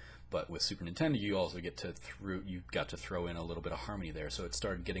 But with Super Nintendo, you also got to throw in a little bit of harmony there. So it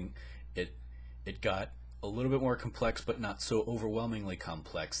started getting it got a little bit more complex, but not so overwhelmingly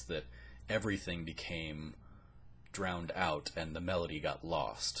complex that everything became drowned out and the melody got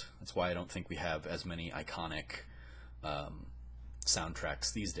lost. That's why I don't think we have as many iconic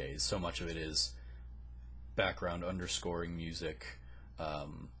soundtracks these days. So much of it is background underscoring music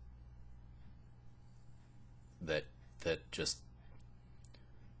that just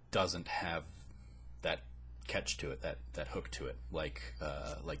doesn't have that catch to it, that hook to it, like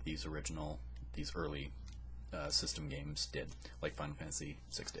these early system games did, like Final Fantasy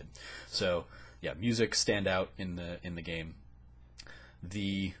VI did. So yeah, music stand out in the game.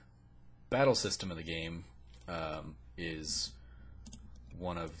 The battle system of the game is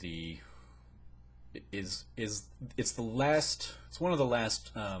one of the it's one of the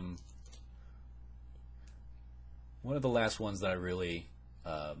last ones that I really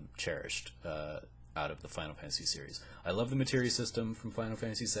cherished out of the Final Fantasy series. I love the materia system from Final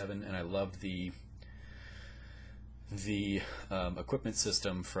Fantasy VII, and I love the equipment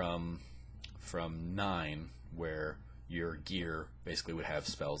system from 9, where your gear basically would have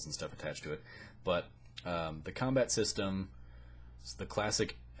spells and stuff attached to it. But the combat system, the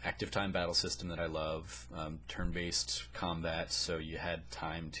classic active time battle system that I love, turn-based combat, so you had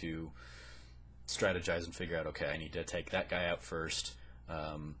time to strategize and figure out, okay, I need to take that guy out first,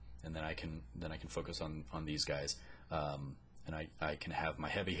 and then I can focus on these guys, and I can have my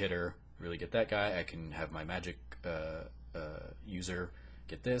heavy hitter really get that guy. I can have my magic user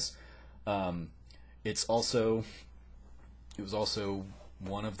get this. It was also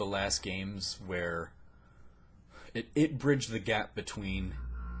one of the last games where it bridged the gap between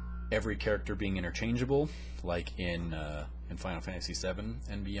every character being interchangeable, like in Final Fantasy VII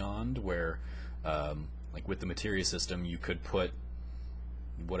and beyond, where like with the materia system, you could put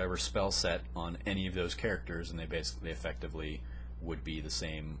whatever spell set on any of those characters, and they effectively would be the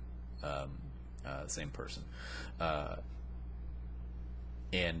same person.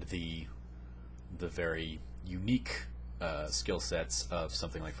 And the very unique skill sets of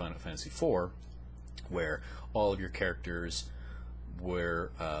something like Final Fantasy IV, where all of your characters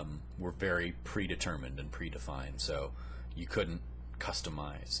were very predetermined and predefined, so you couldn't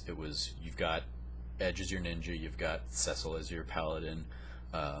customize. You've got Edge as your ninja, you've got Cecil as your paladin,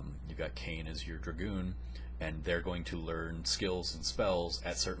 you've got Kane as your dragoon, and they're going to learn skills and spells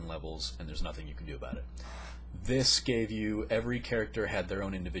at certain levels, and there's nothing you can do about it. This gave you, every character had their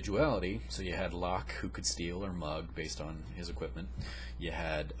own individuality, so you had Locke, who could steal or mug based on his equipment. You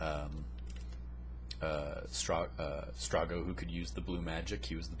had Strago, who could use the blue magic.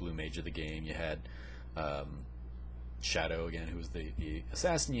 He was the blue mage of the game. You had Shadow, again, who was the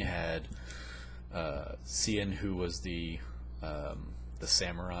assassin. You had Cian, who was the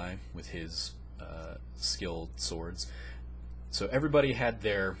samurai with his skilled swords. So everybody had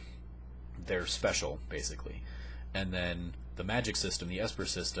their special, basically. And then the magic system, the Esper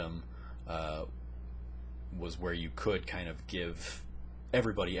system, was where you could kind of give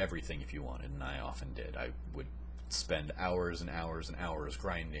everybody everything if you wanted, and I often did. I would spend hours and hours and hours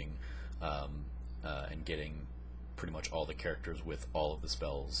grinding and getting pretty much all the characters with all of the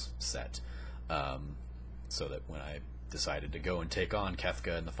spells set, so that when I decided to go and take on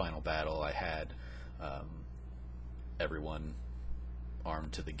Kefka in the final battle, I had everyone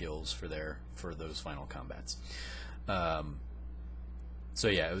armed to the gills for those final combats. So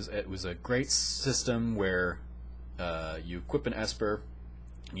yeah, it was a great system where you equip an Esper,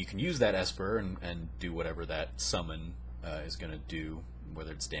 and you can use that Esper and do whatever that summon is going to do,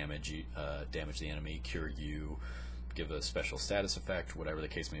 whether it's damage the enemy, cure you, give a special status effect, whatever the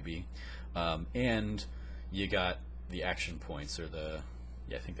case may be. And you got the action points, or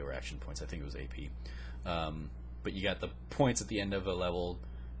I think they were action points. I think it was AP. But you got the points at the end of a level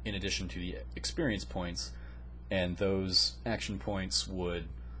in addition to the experience points, and those action points would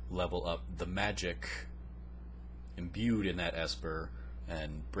level up the magic imbued in that Esper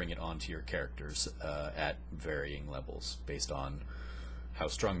and bring it onto your characters at varying levels based on how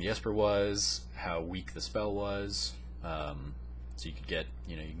strong the Esper was, how weak the spell was. So you could get,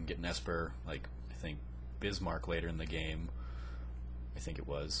 you can get an Esper, like I think Bismarck later in the game, I think it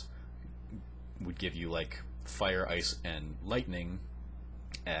was, would give you like fire, ice, and lightning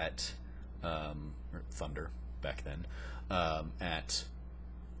at or thunder back then at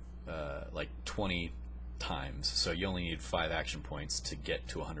like 20 times. So you only need 5 action points to get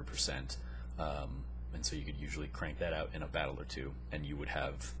to 100%, and so you could usually crank that out in a battle or two, and you would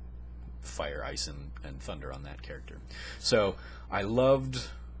have fire, ice, and thunder on that character. So I loved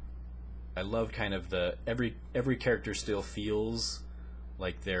kind of every character still feels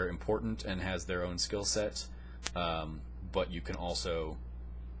like they're important and has their own skill set, but you can also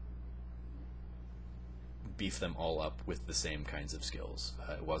beef them all up with the same kinds of skills.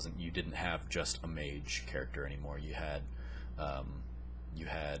 You didn't have just a mage character anymore. You had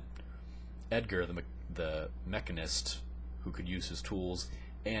Edgar, the mechanist, who could use his tools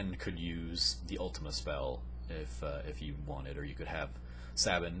and could use the Ultima spell if you wanted, or you could have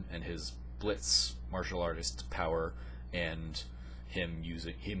Sabin and his blitz martial artist power and him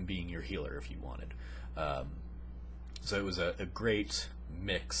being your healer if you wanted. So it was a great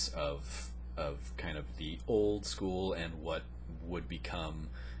mix of kind of the old school and what would become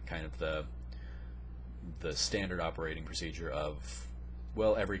kind of the standard operating procedure of,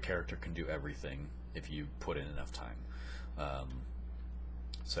 well, every character can do everything if you put in enough time.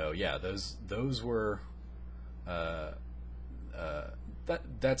 So yeah, those were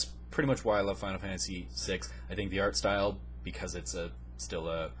that's pretty much why I love Final Fantasy VI. I think the art style, because it's still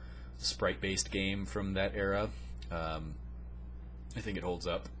a sprite-based game from that era, I think it holds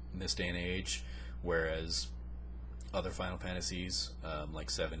up in this day and age, whereas other Final Fantasies like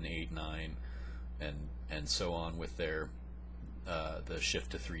 7, 8, 9, and so on, with their the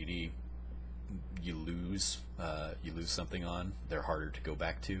shift to 3D, you lose something on. They're harder to go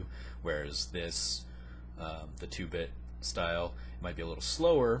back to, whereas this the 2-bit style might be a little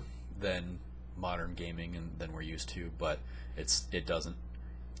slower than modern gaming and than we're used to, but it doesn't,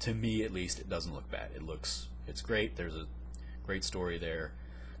 to me at least, it doesn't look bad. It's great. There's a great story there,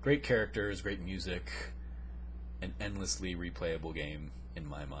 great characters, great music, an endlessly replayable game in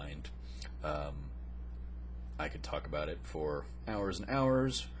my mind. I could talk about it for hours and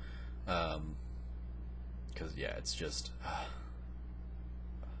hours, because yeah, it's just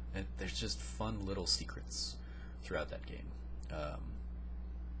there's just fun little secrets throughout that game,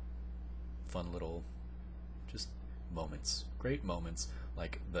 fun little just moments, great moments,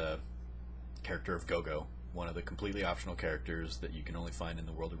 like the character of Gogo, one of the completely optional characters that you can only find in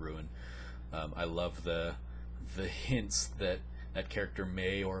the World of Ruin. I love the hints that that character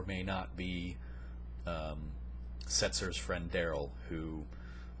may or may not be Setzer's friend Daryl, who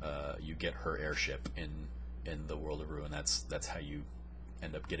you get her airship in the World of Ruin. That's how you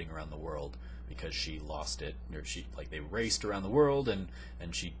end up getting around the world because she lost it, or they raced around the world, and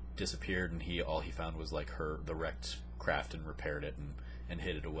she disappeared, and all he found was like the wrecked craft, and repaired it and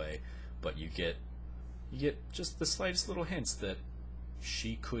hid it away. But you get just the slightest little hints that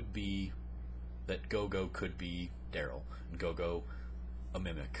Go-Go could be Daryl, and Go-Go a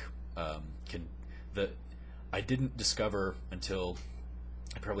mimic. I didn't discover until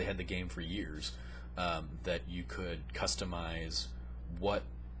I probably had the game for years that you could customize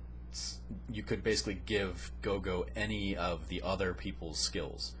you could basically give Go-Go any of the other people's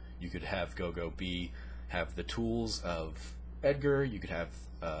skills. You could have Go-Go have the tools of Edgar. You could have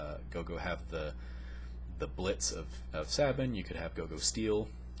Go-Go have the blitz of Sabin. You could have Go-Go steal,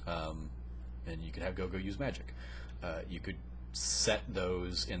 and you could have Go-Go use magic. You could set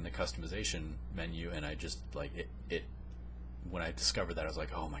those in the customization menu, and I just it. When I discovered that, I was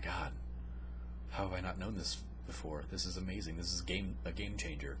like, oh my god, how have I not known this before? This is amazing. This is a game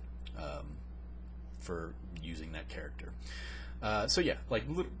changer for using that character. So yeah, like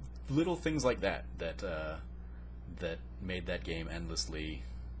little things like that made that game endlessly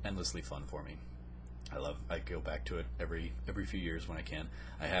fun for me. I go back to it every few years when I can.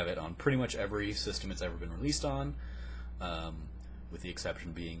 I have it on pretty much every system it's ever been released on, with the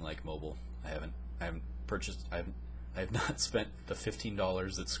exception being like mobile. I have not spent the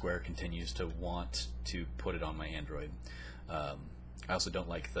 $15 that Square continues to want to put it on my Android. I also don't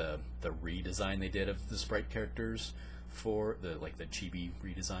like the redesign they did of the sprite characters for the chibi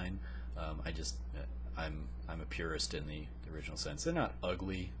redesign. I'm a purist in the original sense. They're not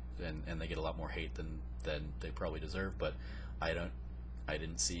ugly, and they get a lot more hate than they probably deserve, but I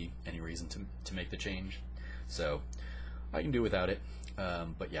didn't see any reason to make the change, so I can do without it.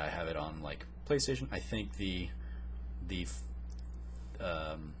 But yeah, I have it on like PlayStation. I think the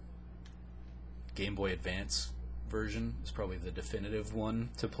Game Boy Advance version is probably the definitive one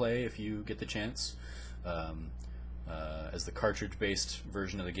to play if you get the chance. As the cartridge-based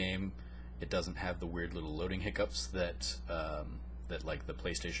version of the game, it doesn't have the weird little loading hiccups that like the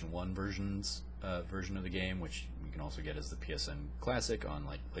PlayStation 1 version of the game, which you can also get as the PSN Classic on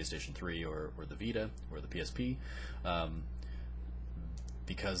like PlayStation 3 or the Vita or the PSP,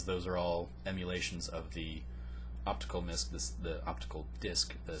 because those are all emulations of the optical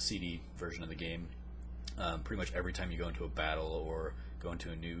disc, the CD version of the game. Pretty much every time you go into a battle or go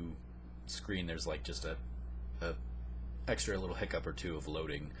into a new screen, there's like just a extra little hiccup or two of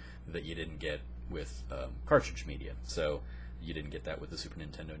loading that you didn't get with cartridge media. So you didn't get that with the Super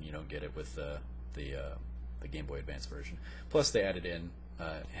Nintendo, and you don't get it with the Game Boy Advance version. Plus, they added in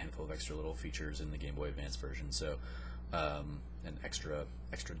a handful of extra little features in the Game Boy Advance version. So and extra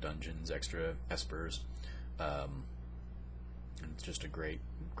dungeons, extra espers. And it's just a great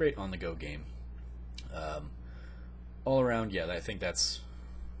on-the-go game. All around, yeah. I think I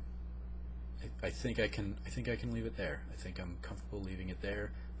can leave it there. I think I'm comfortable leaving it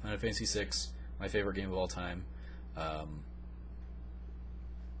there. Final Fantasy VI, my favorite game of all time.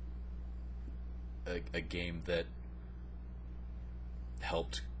 A game that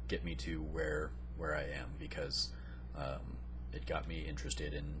helped get me to where I am, because it got me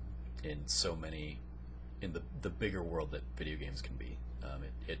interested in so many, in the bigger world that video games can be.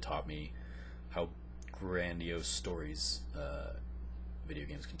 It taught me how grandiose stories video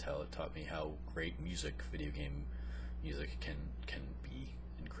games can tell. It taught me how great video game music can be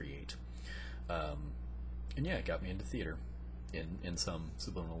and create. And yeah, it got me into theater in some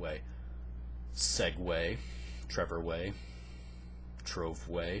subliminal way. Segway, Trevor way, Trove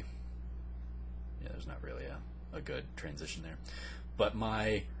way. Yeah, there's not really a good transition there. But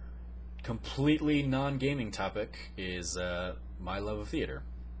my completely non-gaming topic is my love of theater.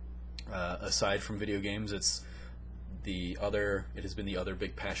 Aside from video games, it has been the other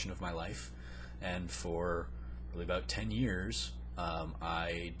big passion of my life, and for really about 10 years,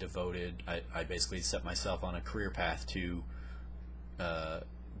 I basically set myself on a career path to, I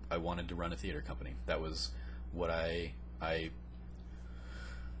wanted to run a theater company. That was what I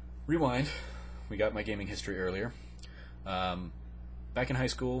rewind. We got my gaming history earlier. Back in high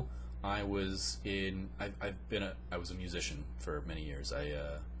school, I was a musician for many years. I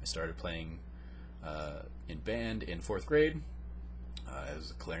started playing in band in 4th grade. I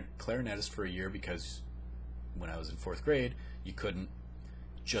was a clarinetist for a year, because when I was in 4th grade, you couldn't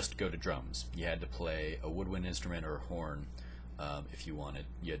just go to drums. You had to play a woodwind instrument or a horn if you wanted.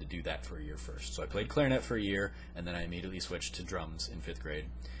 You had to do that for a year first. So I played clarinet for a year, and then I immediately switched to drums in 5th grade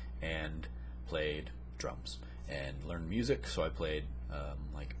and played drums and learned music. So I played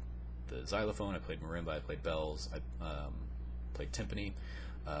like the xylophone, I played marimba, I played bells, I played timpani.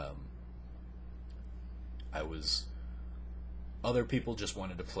 I was other people just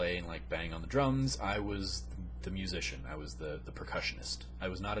wanted to play and like bang on the drums. I was the musician. I was the percussionist. I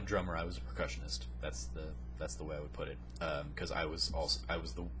was not a drummer. I was a percussionist. That's the way I would put it. Because I was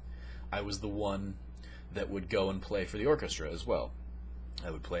the one that would go and play for the orchestra as well.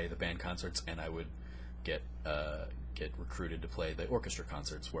 I would play the band concerts, and I would get recruited to play the orchestra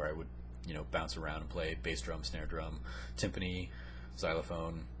concerts, where I would, you know, bounce around and play bass drum, snare drum, timpani,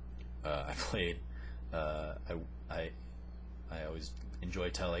 xylophone. I played. I always enjoy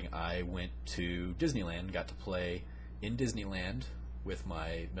telling. I went to Disneyland, got to play in Disneyland with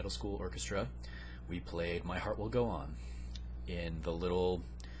my middle school orchestra. We played "My Heart Will Go On" in the little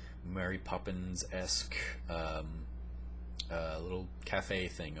Mary Poppins-esque little cafe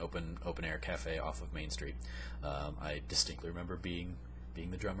thing, open air cafe off of Main Street. I distinctly remember being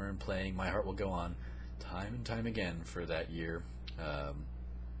the drummer and playing "My Heart Will Go On" time and time again for that year. I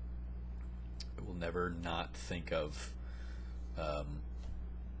will never not think of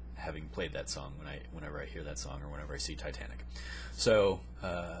having played that song whenever I hear that song or whenever I see Titanic. So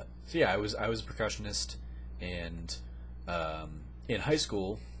yeah, I was a percussionist, and in high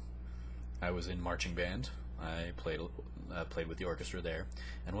school I was in marching band. I played with the orchestra there,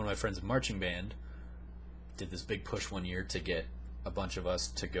 and one of my friends in marching band did this big push one year to get a bunch of us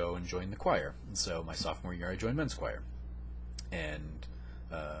to go and join the choir. And so my sophomore year I joined men's choir, and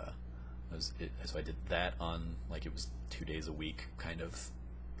so I did that on, like, it was 2 days a week, kind of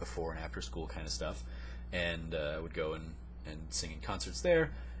before and after school kind of stuff, and I would go and sing in concerts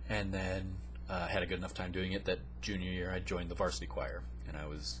there, and then had a good enough time doing it that junior year I joined the varsity choir, and I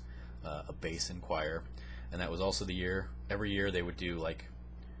was a bass in choir. And that was also the year, every year they would do, like,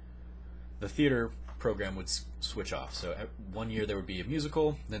 the theater program would switch off. So one year there would be a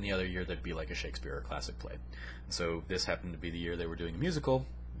musical, then the other year there'd be like a Shakespeare or classic play. And so this happened to be the year they were doing a musical.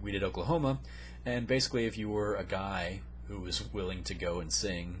 We did Oklahoma, and basically if you were a guy who was willing to go and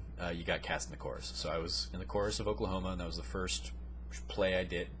sing, you got cast in the chorus. So I was in the chorus of Oklahoma, and that was the first play I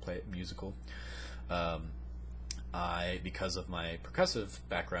did, musical. Because of my percussive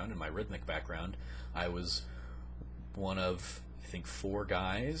background and my rhythmic background, I was one of, I think, 4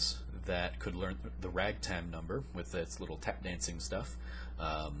 guys that could learn the ragtime number with its little tap dancing stuff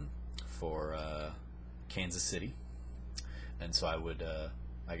for Kansas City. And so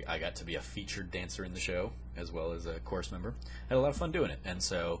I got to be a featured dancer in the show as well as a chorus member. Had a lot of fun doing it. And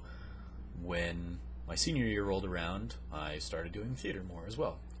so when my senior year rolled around, I started doing theater more as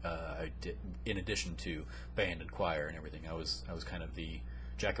well. I did, in addition to band and choir and everything. I was kind of the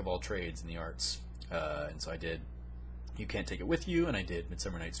jack of all trades in the arts, and so I did You Can't Take It With You, and I did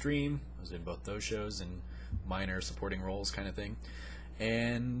Midsummer Night's Dream. I was in both those shows in minor supporting roles kind of thing,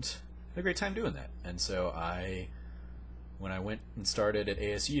 and had a great time doing that. And so when I went and started at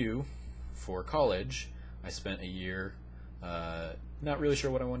ASU for college, I spent a year not really sure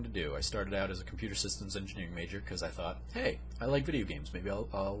what I wanted to do. I started out as a computer systems engineering major because I thought, hey, I like video games. Maybe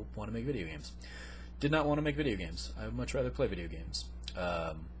I'll want to make video games. Did not want to make video games. I would much rather play video games.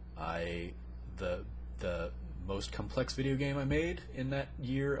 The most complex video game I made in that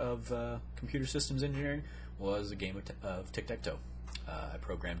year of computer systems engineering was a game of tic-tac-toe. I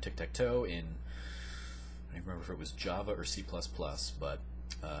programmed tic-tac-toe in, I don't remember if it was Java or C++, but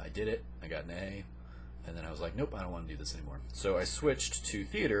I did it. I got an A. And then I was like, nope, I don't want to do this anymore. So I switched to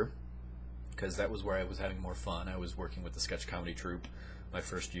theater because that was where I was having more fun. I was working with the sketch comedy troupe my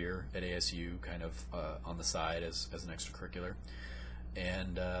first year at ASU, kind of on the side as an extracurricular.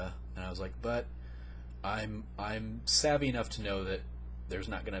 And I was like, but I'm savvy enough to know that there's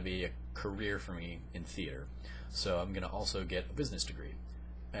not going to be a career for me in theater. So I'm going to also get a business degree.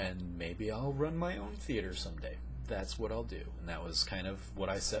 And maybe I'll run my own theater someday. That's what I'll do. And that was kind of what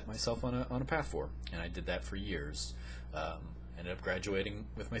I set myself on a path for. And I did that for years. Ended up graduating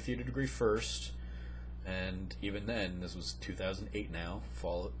with my theater degree first. And even then, this was 2008 now,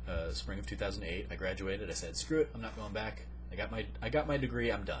 spring of 2008, I graduated. I said, screw it, I'm not going back. I got my degree,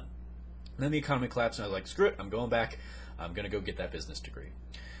 I'm done. And then the economy collapsed, and I was like, screw it, I'm going back. I'm going to go get that business degree.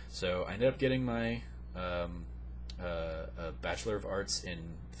 So I ended up getting my a Bachelor of Arts in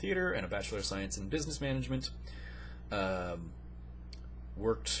Theater and a Bachelor of Science in Business Management.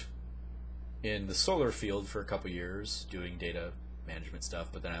 Worked in the solar field for a couple years doing data management stuff,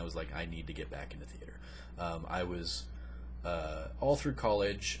 but then I was like, I need to get back into theater. I was all through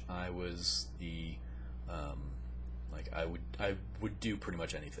college, I was the I would do pretty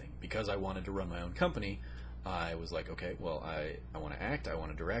much anything because I wanted to run my own company. I was like, okay, well, I want to act, I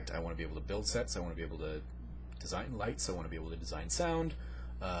want to direct, I want to be able to build sets, I want to be able to design lights, I want to be able to design sound.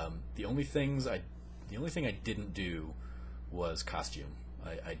 The only thing I didn't do was costume.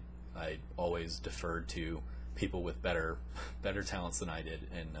 I always deferred to people with better talents than I did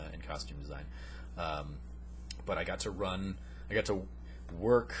in costume design. But I got to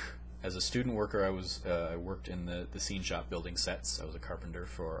work as a student worker. I worked in the scene shop building sets. I was a carpenter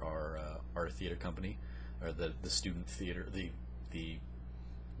for our theater company, or the student theater, the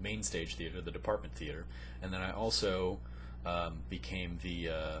main stage theater, the department theater, and then I also became the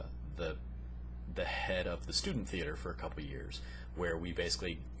head of the student theater for a couple years, where we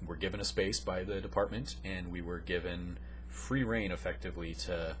basically were given a space by the department, and we were given free reign effectively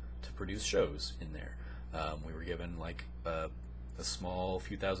to produce shows in there. We were given like a small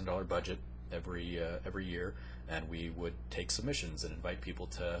few $1,000 budget every year, and we would take submissions and invite people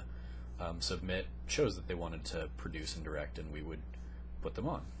to submit shows that they wanted to produce and direct, and we would put them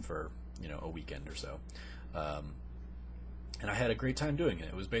on for a weekend or so. And I had a great time doing it.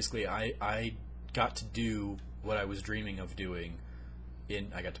 It was basically I got to do what I was dreaming of doing.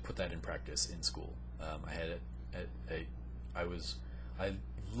 I got to put that in practice in school. I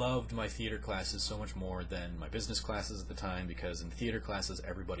loved my theater classes so much more than my business classes at the time, because in theater classes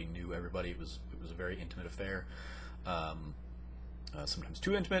everybody knew everybody. It was a very intimate affair, sometimes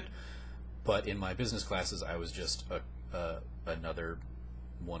too intimate. But in my business classes, I was just another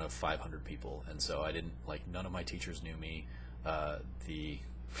one of 500 people, and so I didn't none of my teachers knew me. I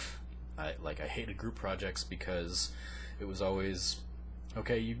hated group projects because it was always,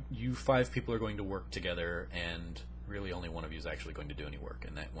 okay, you 5 people are going to work together, and really only one of you is actually going to do any work,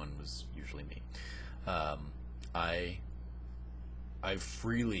 and that one was usually me. I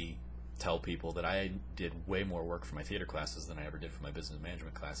freely tell people that I did way more work for my theater classes than I ever did for my business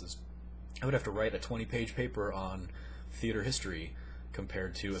management classes. I would have to write a 20-page paper on theater history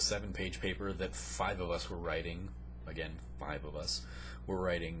compared to a 7-page paper that 5 of us were writing. Again, 5 of us were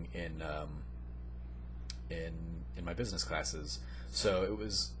writing in my business classes. So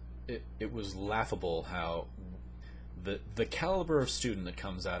it was laughable how the caliber of student that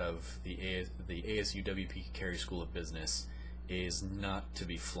comes out of the ASU WP Carey School of Business is not to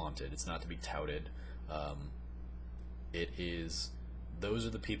be flaunted. It's not to be touted. Those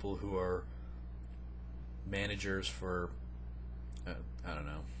are the people who are managers for I don't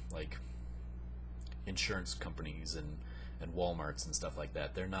know, like insurance companies and Walmarts and stuff like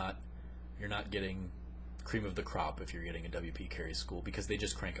that. You're not getting cream of the crop if you're getting a WP Carey school, because they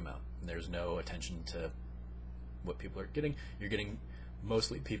just crank them out. And there's no attention to what people are getting. You're getting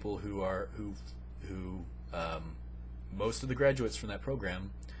mostly people who most of the graduates from that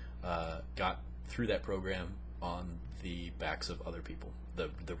program got through that program on the backs of other people,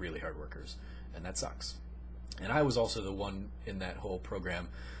 the really hard workers, and that sucks. And I was also the one in that whole program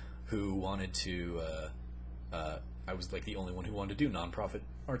who wanted to I was like the only one who wanted to do nonprofit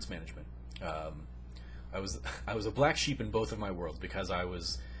arts management. I was a black sheep in both of my worlds, because I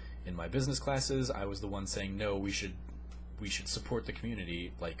was in my business classes, I was the one saying, no, we should support the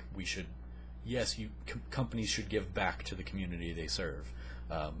community. Like, companies should give back to the community they serve.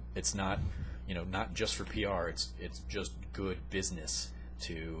 It's not, not just for PR. It's just good business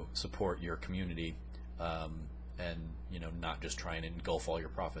to support your community, and not just try and engulf all your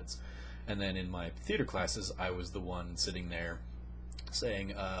profits. And then in my theater classes, I was the one sitting there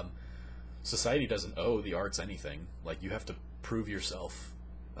saying, society doesn't owe the arts anything. Like, you have to prove yourself,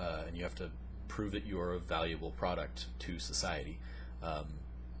 and you have to prove that you are a valuable product to society.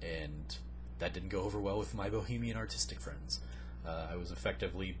 And that didn't go over well with my bohemian artistic friends. I was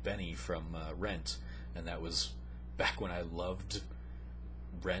effectively Benny from Rent, and that was back when I loved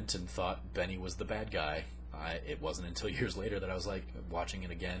Rent and thought Benny was the bad guy. It wasn't until years later that I was like watching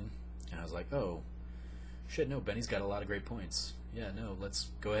it again, and I was like, oh shit, no, Benny's got a lot of great points. Yeah, no, let's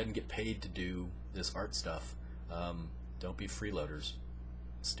go ahead and get paid to do this art stuff. Don't be freeloaders,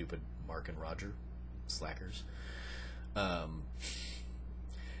 stupid Mark and Roger, slackers. But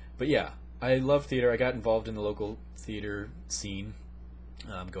yeah, I love theater. I got involved in the local theater scene,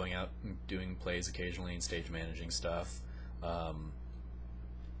 going out and doing plays occasionally and stage managing stuff.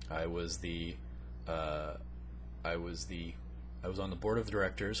 I was on the board of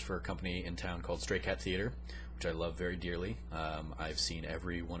directors for a company in town called Stray Cat Theater, which I love very dearly. I've seen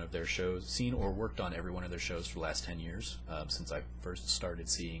every one of their shows, seen or worked on every one of their shows for the last 10 years, since I first started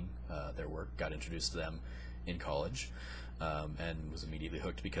seeing their work, got introduced to them in college, and was immediately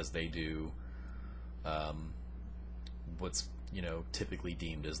hooked, because they do what's typically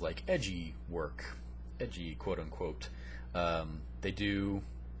deemed as like edgy work, edgy quote unquote. They do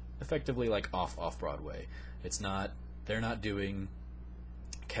effectively like off Broadway. They're not doing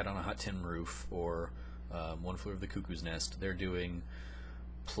Cat on a Hot Tin Roof or One Flew Over the Cuckoo's Nest. They're doing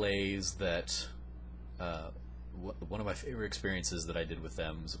plays that one of my favorite experiences that I did with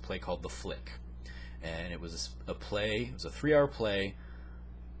them was a play called The Flick, and it was a play. It was a 3-hour play,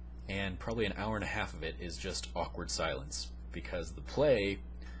 and probably an hour and a half of it is just awkward silence, because the play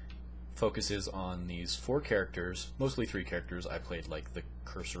focuses on these 4 characters, mostly 3 characters. I played like the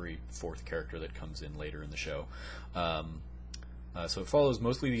cursory 4th character that comes in later in the show. So it follows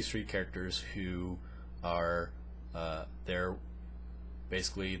mostly these 3 characters who are they're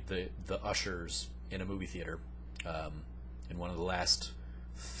basically the ushers in a movie theater, in one of the last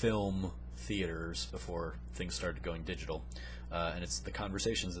film theaters before things started going digital, and it's the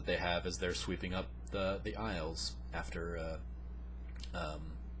conversations that they have as they're sweeping up the aisles after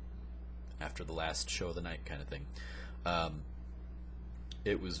the last show of the night, kind of thing.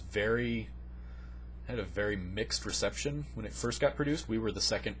 It was had a very mixed reception when it first got produced. We were the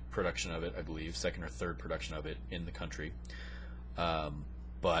second production of it, I believe, second or third production of it in the country,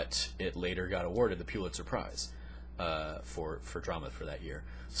 but it later got awarded the Pulitzer Prize for drama for that year.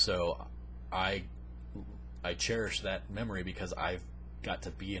 So I cherish that memory because I've got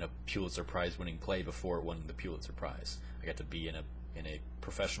to be in a Pulitzer Prize winning play before it won the Pulitzer Prize. I got to be in a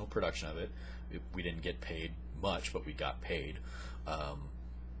professional production of it. We didn't get paid much, but we got paid,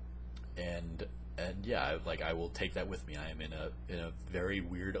 and yeah, I will take that with me. I am in a very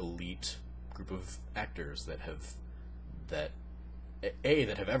weird elite group of actors that have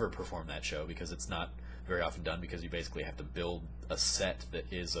ever performed that show, because it's not very often done, because you basically have to build a set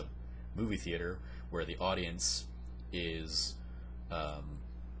that is a movie theater where the audience is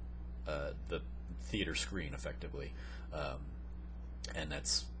the theater screen, effectively, and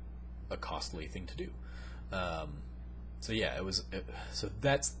that's a costly thing to do. So yeah,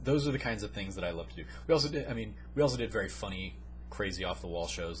 those are the kinds of things that I love to do. We also did very funny, crazy, off the wall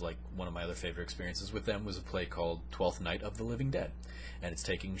shows. Like, one of my other favorite experiences with them was a play called Twelfth Night of the Living Dead, and it's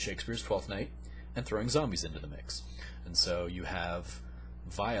taking Shakespeare's Twelfth Night and throwing zombies into the mix. And so you have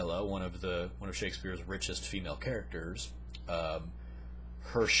Viola, one of Shakespeare's richest female characters.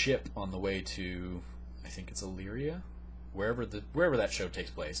 Her ship on the way to, I think it's Illyria, wherever that show takes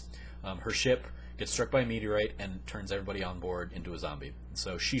place. Her ship gets struck by a meteorite and turns everybody on board into a zombie.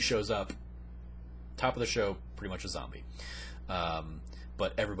 So she shows up, top of the show, pretty much a zombie.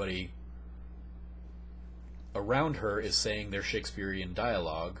 But everybody around her is saying their Shakespearean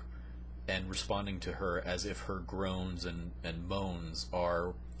dialogue and responding to her as if her groans and moans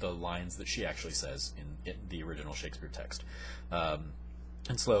are the lines that she actually says in the original Shakespeare text.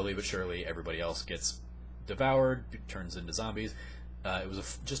 And slowly but surely, everybody else gets devoured, turns into zombies. It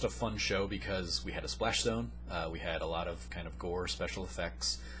was just a fun show because we had a splash zone. We had a lot of kind of gore special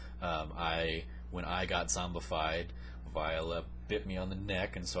effects. When I got zombified, Viola bit me on the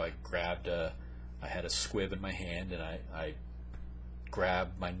neck, and so I had a squib in my hand, and I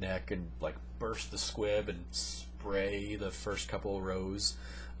grabbed my neck and burst the squib and spray the first couple of rows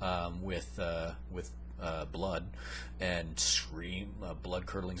with blood, and scream a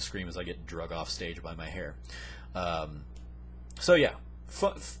blood-curdling scream as I get drug off stage by my hair. So yeah,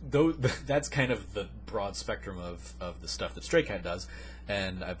 that's kind of the broad spectrum of the stuff that Stray Cat does,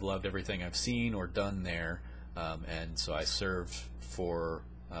 and I've loved everything I've seen or done there. And so I served for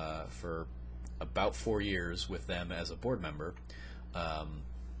about 4 years with them as a board member,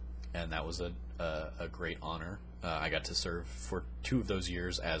 and that was a great honor. I got to serve for 2 of those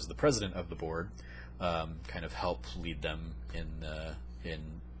years as the president of the board, kind of help lead them in the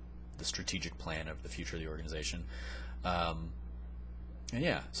strategic plan of the future of the organization. And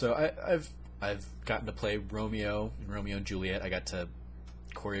yeah, so I've gotten to play Romeo and Juliet. I got to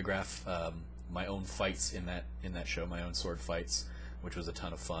choreograph my own fights in that show, my own sword fights, which was a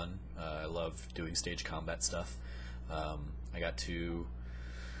ton of fun. I love doing stage combat stuff. I got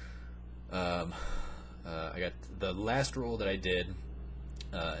the last role that I did,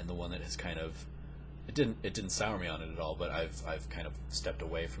 and the one that has kind of it didn't sour me on it at all, but I've kind of stepped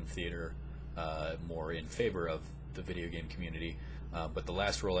away from theater more in favor of the video game community. But the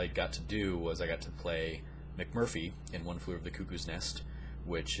last role I got to do was I got to play McMurphy in One Flew Over the Cuckoo's Nest,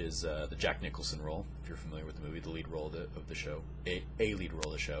 which is the Jack Nicholson role, if you're familiar with the movie, the lead role of the show, a lead role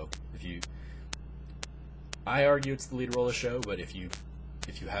of the show. I argue it's the lead role of the show, but if you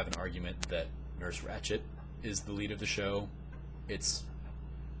have an argument that Nurse Ratched is the lead of the show,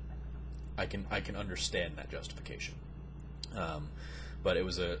 I can understand that justification. But it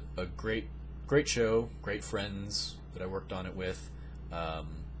was a great show, great friends that I worked on it with.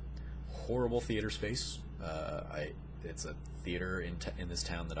 Horrible theater space. It's a theater in this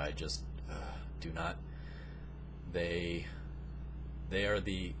town that I just do not. They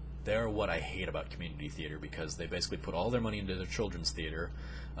are what I hate about community theater, because they basically put all their money into their children's theater,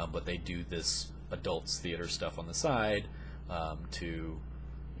 but they do this adults theater stuff on the side to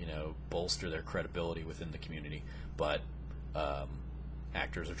bolster their credibility within the community. But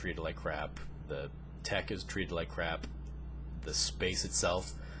actors are treated like crap. The tech is treated like crap. The space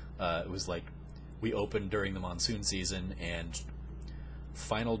itself, it was like we opened during the monsoon season, and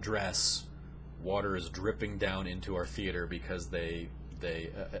final dress, water is dripping down into our theater because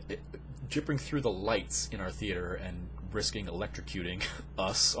dripping through the lights in our theater and risking electrocuting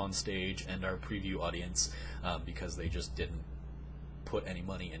us on stage and our preview audience because they just didn't put any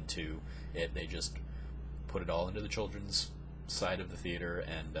money into it. They just put it all into the children's side of the theater,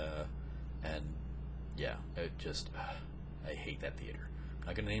 and yeah, it just I hate that theater. I'm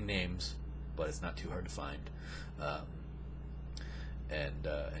not gonna name names, but it's not too hard to find. And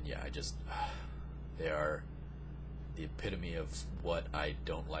yeah, they are the epitome of what I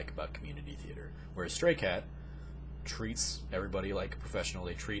don't like about community theater. Whereas Stray Cat treats everybody like a professional.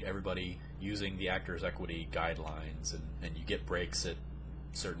 They treat everybody using the Actors Equity guidelines, and you get breaks at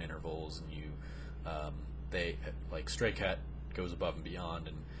certain intervals, and they like Stray Cat goes above and beyond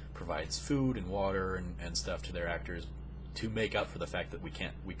and provides food and water and stuff to their actors to make up for the fact that we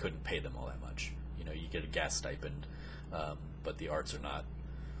couldn't pay them all that much. You get a gas stipend, but the arts are not.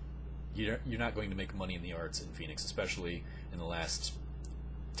 You're not going to make money in the arts in Phoenix, especially in the last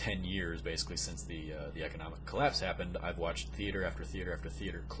 10 years, basically since the economic collapse happened. I've watched theater after theater after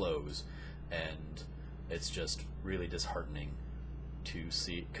theater close, and it's just really disheartening to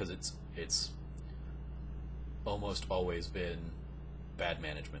see, because it's almost always been bad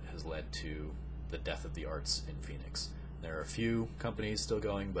management has led to the death of the arts in Phoenix. There are a few companies still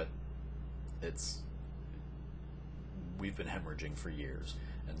going, but we've been hemorrhaging for years,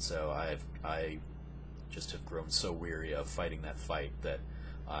 and so I just have grown so weary of fighting that fight that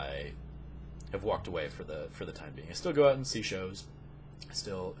I have walked away for the time being. I still go out and see shows. I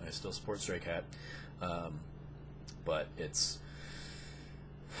still support Stray Cat, but it's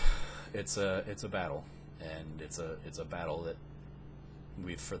a battle, and it's a battle that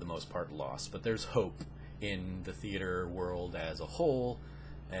we've for the most part lost. But there's hope in the theater world as a whole,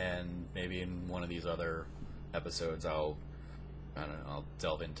 and maybe in one of these other episodes I'll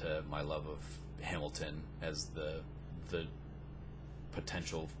delve into my love of Hamilton as the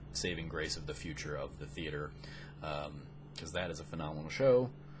potential saving grace of the future of the theater, because that is a phenomenal show.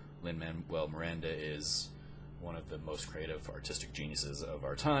 Lin-Manuel Miranda is one of the most creative artistic geniuses of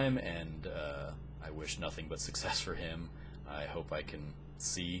our time, and I wish nothing but success for him. I hope I can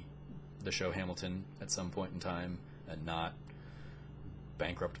see the show Hamilton at some point in time and not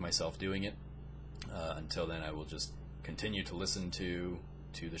bankrupt myself doing it. Until then, I will just continue to listen to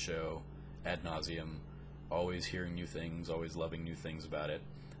the show ad nauseum, always hearing new things, always loving new things about it,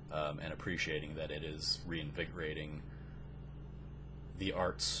 and appreciating that it is reinvigorating the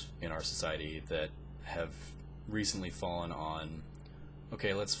arts in our society that have recently fallen on,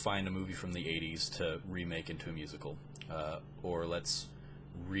 okay, let's find a movie from the 80s to remake into a musical, or let's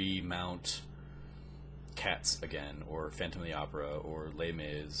remount Cats again, or Phantom of the Opera, or Les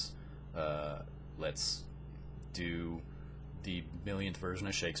Mis. Let's do the millionth version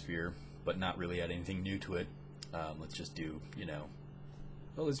of Shakespeare, but not really add anything new to it. Let's just do,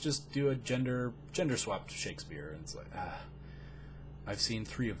 let's just do a gender swapped Shakespeare. And it's like, I've seen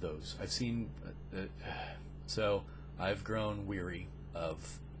 3 of those. So I've grown weary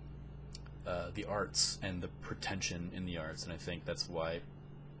of the arts and the pretension in the arts, and I think that's why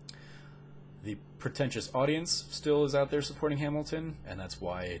the pretentious audience still is out there supporting Hamilton, and that's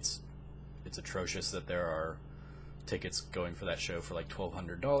why it's atrocious that there are tickets going for that show for like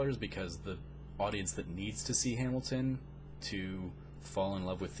 $1,200, because the audience that needs to see Hamilton to fall in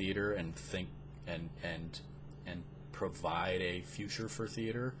love with theater and think and provide a future for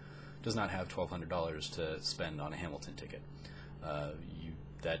theater does not have $1,200 to spend on a Hamilton ticket.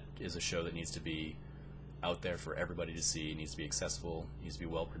 That is a show that needs to be out there for everybody to see. It needs to be accessible. It needs to be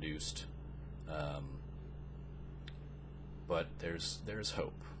well produced. But there's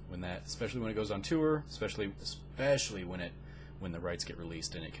hope when that, especially when it goes on tour, especially when the rights get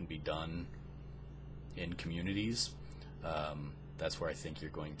released and it can be done in communities. That's where I think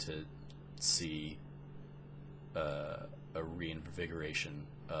you're going to see a reinvigoration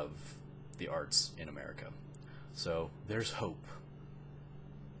of the arts in America. So there's hope,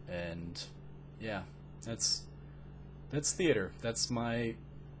 and yeah, that's theater. That's my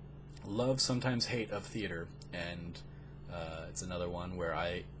love, sometimes hate of theater, and it's another one where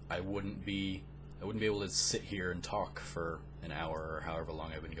I wouldn't be able to sit here and talk for an hour or however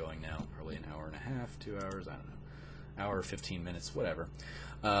long I've been going now, probably an hour and a half, 2 hours, I don't know, hour, 15 minutes, whatever.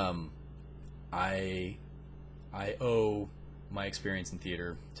 I owe my experience in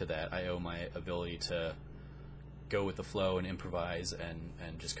theater to that. I owe my ability to go with the flow and improvise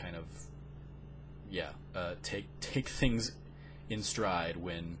and just kind of take things in stride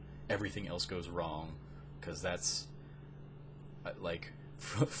when everything else goes wrong, because that's like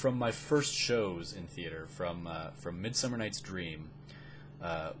from my first shows in theater, from Midsummer Night's Dream,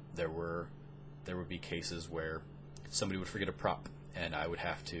 there would be cases where somebody would forget a prop, and I would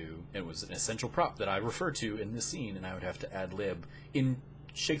have to. It was an essential prop that I referred to in this scene, and I would have to ad lib in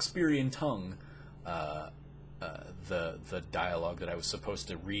Shakespearean tongue the dialogue that I was supposed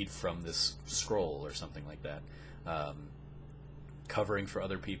to read from this scroll or something like that. Covering for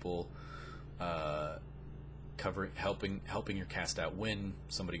other people, helping your cast out when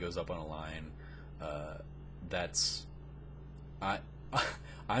somebody goes up on a line.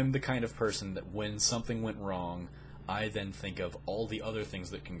 I'm the kind of person that when something went wrong, I then think of all the other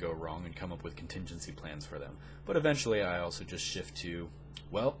things that can go wrong and come up with contingency plans for them. But eventually I also just shift to,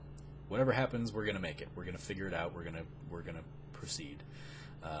 well, whatever happens, we're going to make it. We're going to figure it out. We're going to proceed.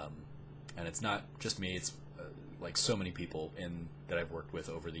 And it's not just me. It's like so many people that I've worked with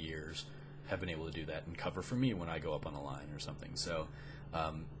over the years have been able to do that and cover for me when I go up on a line or something. So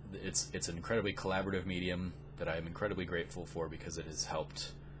it's an incredibly collaborative medium that I'm incredibly grateful for, because it has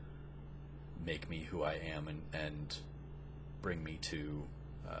helped make me who I am and bring me to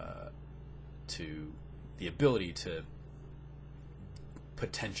the ability to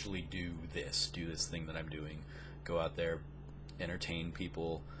potentially do this thing that I'm doing. Go out there, entertain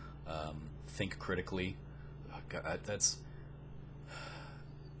people, think critically. Oh God,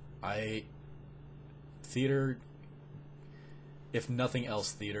 theater, if nothing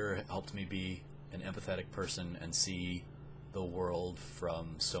else, theater helped me be an empathetic person and see the world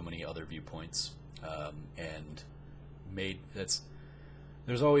from so many other viewpoints, and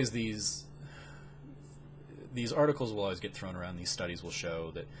there's always these articles will always get thrown around. These studies will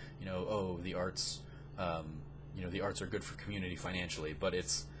show that, the arts, the arts are good for community financially, but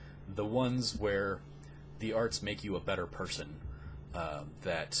it's the ones where the arts make you a better person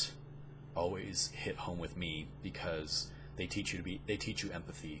that always hit home with me, because they teach you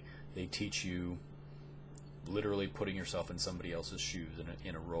empathy. They teach you literally putting yourself in somebody else's shoes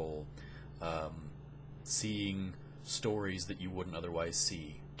in a role, seeing stories that you wouldn't otherwise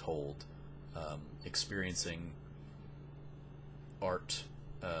see told, experiencing art.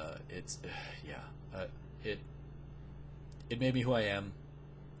 It made me who I am.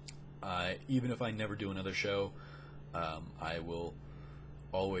 Even if I never do another show, I will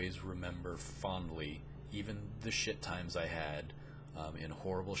always remember fondly even the shit times I had in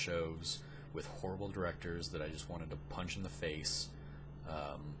horrible shows with horrible directors that I just wanted to punch in the face.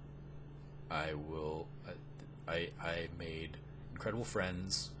 I made incredible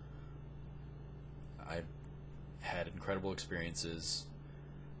friends. I had incredible experiences,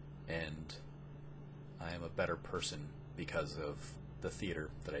 and I am a better person because of the theater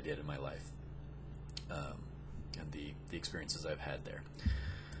that I did in my life, and the experiences I've had there.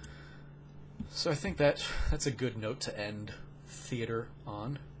 So I think that's a good note to end theater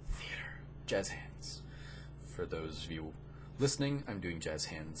on. Theater. Jazz hands. For those of you listening, I'm doing jazz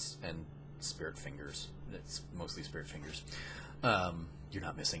hands and spirit fingers. It's mostly spirit fingers. You're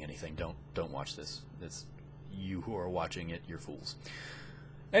not missing anything. Don't watch this. It's you who are watching it, you're fools.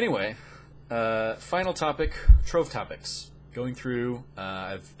 Anyway, final topic, Trove topics. Going through,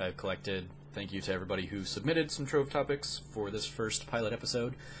 I've collected, thank you to everybody who submitted some Trove topics for this first pilot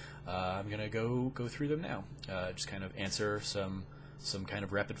episode. I'm going to go through them now. Just kind of answer some kind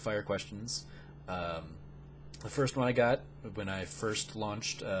of rapid fire questions. The first one I got when I first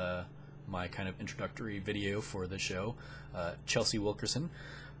launched my kind of introductory video for the show, Chelsea Wilkerson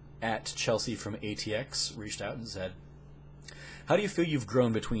at Chelsea from ATX reached out and said, "How do you feel you've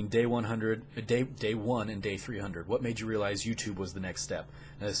grown between day 100, day 1 and day 300? What made you realize YouTube was the next step?"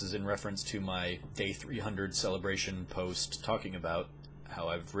 And this is in reference to my day 300 celebration post talking about how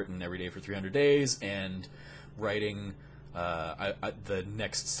I've written every day for 300 days and writing. The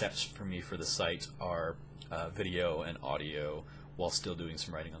next steps for me for the site are video and audio while still doing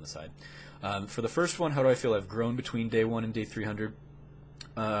some writing on the side. For the first one, how do I feel I've grown between day 1 and day 300?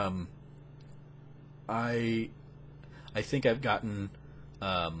 I think I've gotten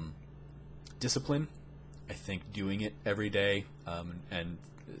discipline. I think doing it every day, and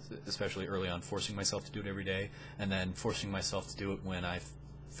especially early on, forcing myself to do it every day, and then forcing myself to do it when I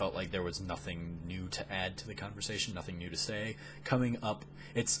felt like there was nothing new to add to the conversation, nothing new to say. Coming up,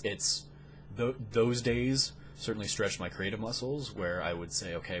 those days certainly stretched my creative muscles, where I would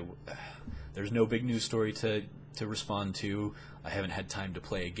say, okay, there's no big news story to respond to. I haven't had time to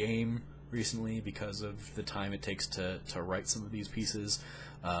play a game recently because of the time it takes to write some of these pieces.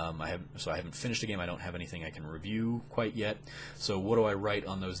 I haven't finished a game. I don't have anything I can review quite yet. So what do I write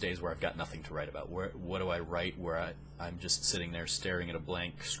on those days where I've got nothing to write about? What do I write where I'm just sitting there staring at a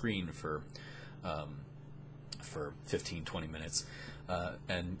blank screen for 15, 20 minutes?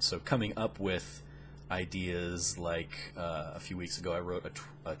 And so coming up with ideas like a few weeks ago I wrote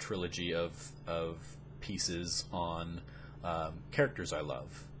a trilogy of pieces on characters I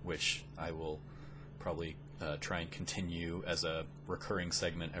love, which I will probably try and continue as a recurring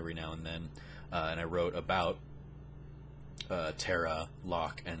segment every now and then. And I wrote about Terra,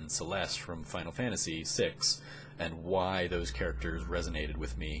 Locke, and Celeste from Final Fantasy VI, and why those characters resonated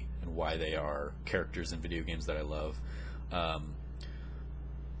with me, and why they are characters in video games that I love.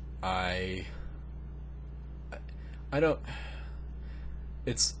 I don't.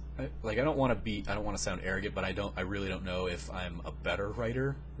 It's like I don't want to sound arrogant, but I really don't know if I'm a better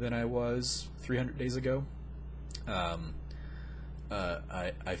writer than I was 300 days ago. I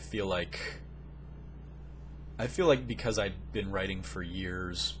feel like because I'd been writing for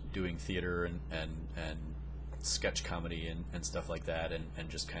years, doing theater and sketch comedy and stuff like that, and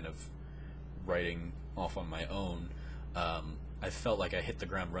just kind of writing off on my own, I felt like I hit the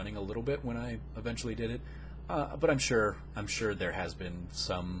ground running a little bit when I eventually did it. But I'm sure there has been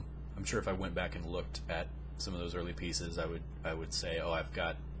some. I'm sure if I went back and looked at some of those early pieces, I would say, oh, I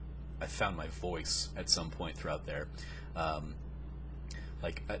found my voice at some point throughout there. I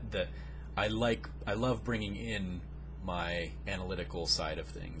love bringing in my analytical side of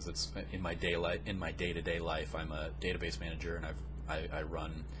things. It's in my day-to-day life. I'm a database manager, and I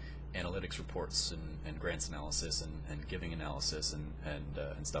run analytics reports and grants analysis and giving analysis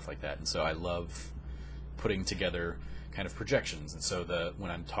and stuff like that. And so I love putting together kind of projections. And so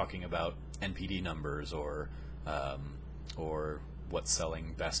when I'm talking about NPD numbers or what's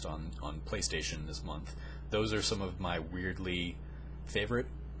selling best on PlayStation this month, those are some of my weirdly favorite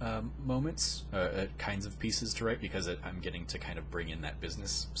moments, kinds of pieces to write, because I'm getting to kind of bring in that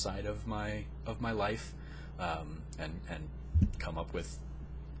business side of my life, and come up with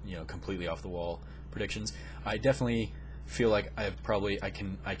completely off the wall predictions. I definitely feel like I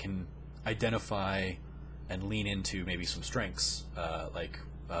can identify and lean into maybe some strengths, like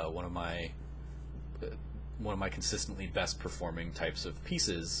one of my consistently best performing types of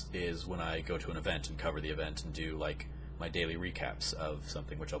pieces is when I go to an event and cover the event and do like my daily recaps of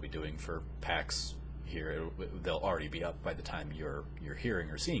something, which I'll be doing for PAX here. They'll already be up by the time you're hearing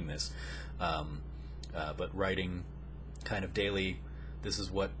or seeing this, but writing kind of daily, this is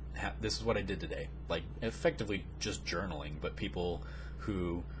what I did today, like effectively just journaling. But people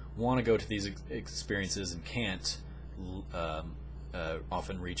who want to go to these experiences and can't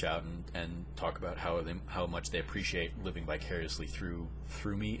often reach out and talk about how much they appreciate living vicariously through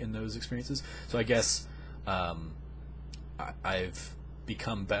me in those experiences. So I guess I've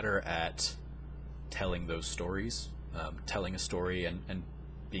become better at telling those stories, telling a story and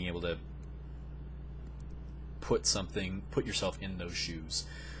being able to put yourself in those shoes.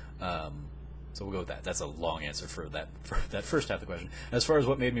 So we'll go with that. That's a long answer for that first half of the question. As far as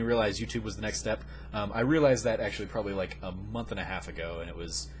what made me realize YouTube was the next step, I realized that actually probably like a month and a half ago, and it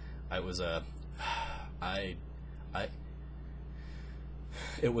was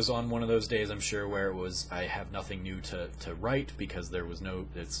on one of those days, I'm sure, where it was I have nothing new to write because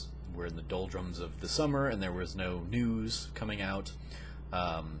we're in the doldrums of the summer and there was no news coming out,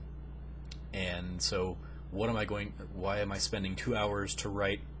 and so why am I spending 2 hours to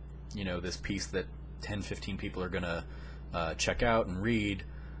write this piece that 10-15 people are gonna check out and read,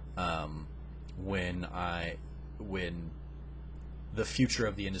 when the future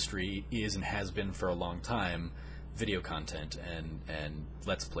of the industry is and has been for a long time video content and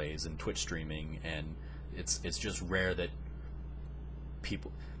let's plays and Twitch streaming, and it's just rare that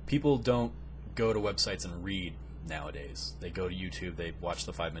people don't go to websites and read nowadays. They go to YouTube, they watch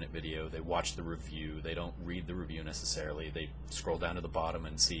the 5-minute video, they watch the review, they don't read the review necessarily, they scroll down to the bottom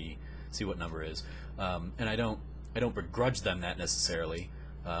and see what number is, and I don't begrudge them that necessarily,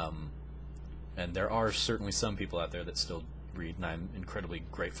 and there are certainly some people out there that still read, and I'm incredibly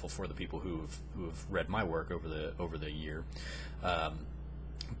grateful for the people who have read my work over the year,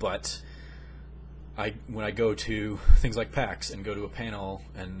 but when I go to things like PAX and go to a panel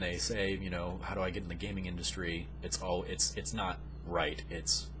and they say, how do I get in the gaming industry? It's not right.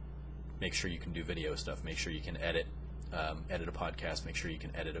 It's make sure you can do video stuff. Make sure you can edit a podcast. Make sure you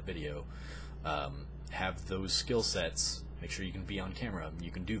can edit a video. Have those skill sets. Make sure you can be on camera. You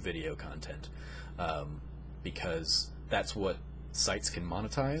can do video content, because that's what sites can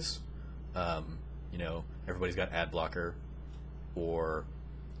monetize. Everybody's got ad blocker, or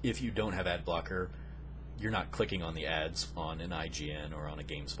if you don't have ad blocker, you're not clicking on the ads on an IGN or on a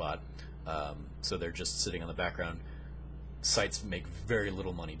GameSpot, so they're just sitting on the background. Sites make very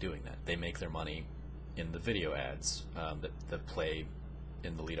little money doing that. They make their money in the video ads that play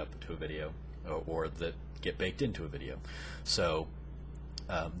in the lead up to a video, or that get baked into a video. So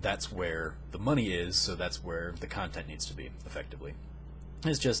that's where the money is, so that's where the content needs to be, effectively.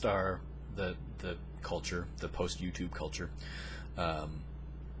 It's just the culture, the post-YouTube culture.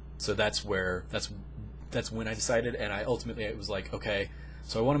 So that's when I decided, and I ultimately, it was like, okay,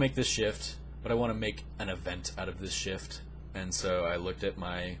 so I want to make this shift, but I want to make an event out of this shift. And so I looked at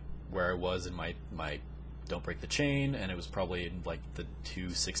where I was in my Don't Break the Chain, and it was probably in like the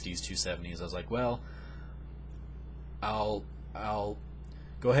 260s, 270s. I was like, well, I'll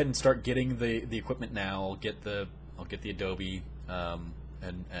go ahead and start getting the equipment now. I'll get the Adobe,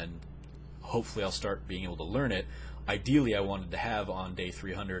 and hopefully I'll start being able to learn it. Ideally, I wanted to have on day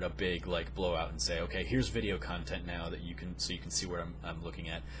 300 a big like blowout and say, okay, here's video content now that you can see where I'm looking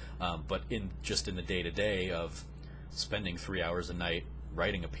at. But in the day-to-day of spending 3 hours a night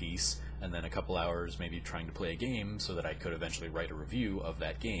writing a piece, and then a couple hours maybe trying to play a game so that I could eventually write a review of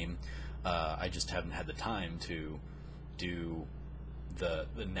that game, I just haven't had the time to do the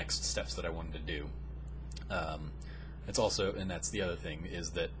next steps that I wanted to do. It's also, and that's the other thing, is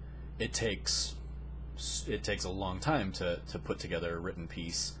that it takes a long time to put together a written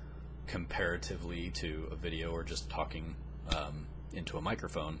piece comparatively to a video or just talking into a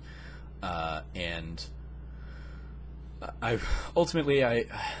microphone, and I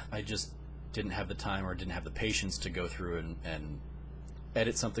just didn't have the time or didn't have the patience to go through and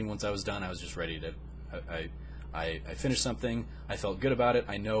edit something. Once I was done, I was just ready to I finished something, I felt good about it,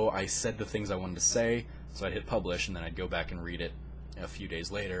 I know I said the things I wanted to say, so I'd hit publish, and then I'd go back and read it a few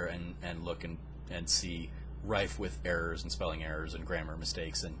days later and look and see rife with errors and spelling errors and grammar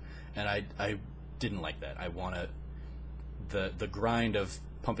mistakes, and I didn't like that. I want the grind of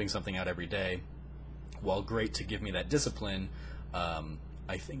pumping something out every day, while great to give me that discipline,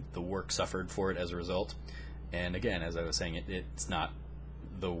 I think the work suffered for it as a result. And again, as I was saying, it's not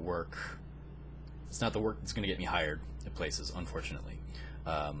the work that's going to get me hired at places, unfortunately.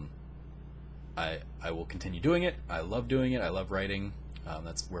 I will continue doing it. I love doing it. I love writing.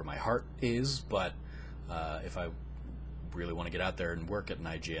 That's where my heart is. But if I really want to get out there and work at an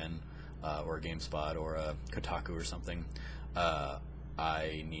IGN or a GameSpot or a Kotaku or something,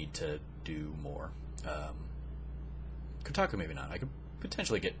 I need to do more. Kotaku, maybe not. I could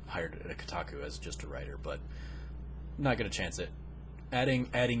potentially get hired at a Kotaku as just a writer, but I'm not going to chance it.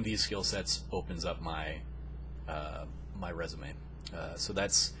 Adding these skill sets opens up my my resume. So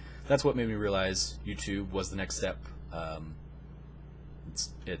that's what made me realize YouTube was the next step.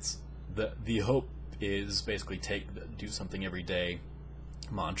 It's the hope is basically do something every day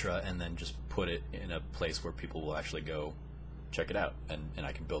mantra, and then just put it in a place where people will actually go check it out, and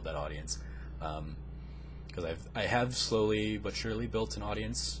I can build that audience. Because I have slowly but surely built an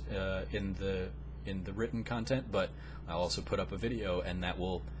audience in the written content, but I'll also put up a video, and that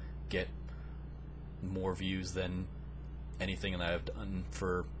will get more views than anything that I've done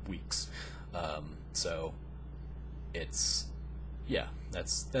for weeks. So it's, yeah,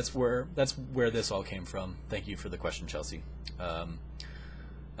 that's where this all came from. Thank you for the question, Chelsea.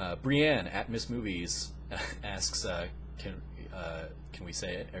 Brianne at Miss Movies asks, can we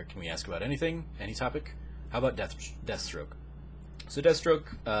say it, or can we ask about anything, any topic? How about Deathstroke? So Deathstroke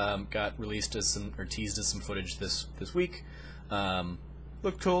got released teased as some footage this week.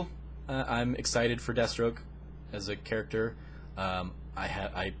 Looked cool. I'm excited for Deathstroke as a character.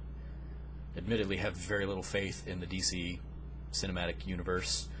 I admittedly have very little faith in the DC cinematic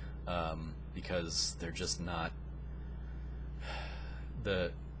universe, because they're just not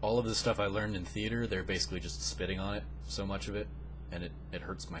all of the stuff I learned in theater. They're basically just spitting on it, so much of it, and it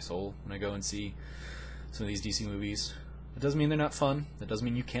hurts my soul when I go and see some of these DC movies. It doesn't mean they're not fun. That doesn't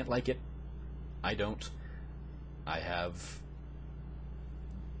mean you can't like it. I don't. I have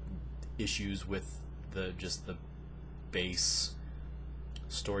issues with the base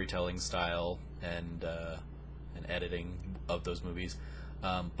storytelling style and editing of those movies.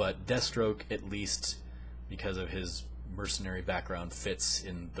 But Deathstroke, at least because of his mercenary background, fits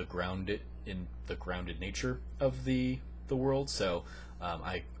in the grounded nature of the world. So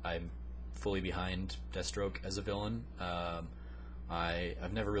I'm fully behind Deathstroke as a villain.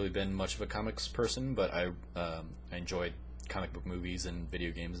 I've never really been much of a comics person, but I enjoy comic book movies and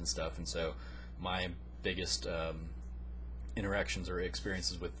video games and stuff, and so my biggest interactions or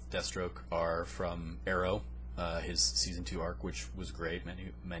experiences with Deathstroke are from Arrow, his season 2 arc, which was great.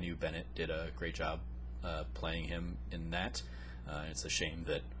 Manu Bennett did a great job playing him in that, It's a shame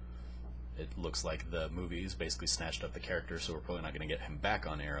that it looks like the movies basically snatched up the character, so we're probably not going to get him back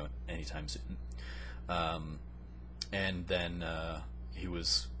on Arrow anytime soon. And then he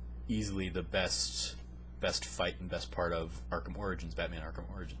was easily the best fight and best part of Arkham Origins, Batman Arkham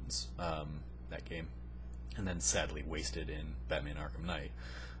Origins, that game, and then sadly wasted in Batman Arkham Knight.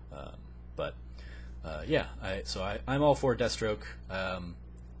 But yeah, I'm all for Deathstroke.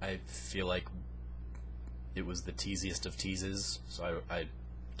 I feel like it was the teasiest of teases, so I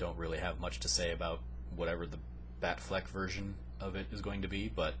don't really have much to say about whatever the Batfleck version of it is going to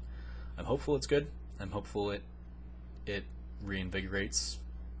be, but I'm hopeful it's good. I'm hopeful it reinvigorates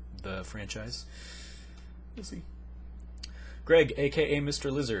the franchise. We'll see. Greg, aka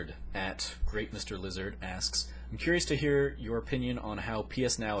Mr. Lizard, at Great Mr. Lizard, asks, I'm curious to hear your opinion on how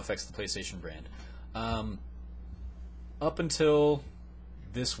PS Now affects the PlayStation brand. Up until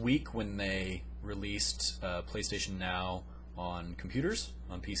this week, when they released PlayStation Now on computers,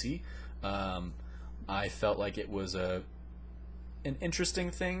 on PC, I felt like it was an interesting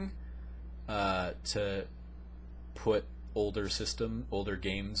thing to put older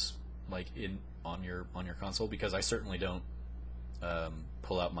games like on your console, because I certainly don't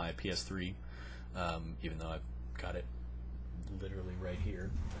pull out my PS3, even though I've got it literally right here,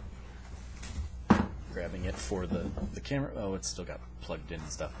 grabbing it for the camera. Oh, it's still got plugged in and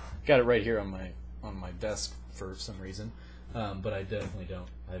stuff. Got it right here on my desk for some reason, but I definitely don't.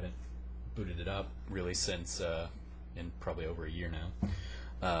 I haven't booted it up really since in probably over a year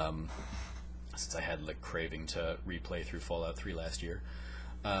now, since I had the craving to replay through Fallout 3 last year.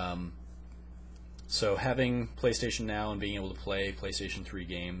 So having PlayStation Now and being able to play PlayStation 3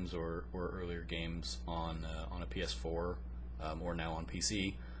 games or earlier games on a PS4 or now on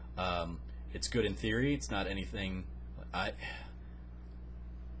PC, it's good in theory. It's not anything.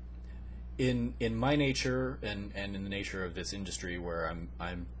 In my nature and in the nature of this industry, where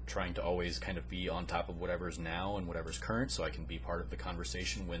I'm trying to always kind of be on top of whatever's now and whatever's current, so I can be part of the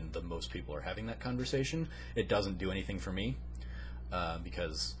conversation when the most people are having that conversation. It doesn't do anything for me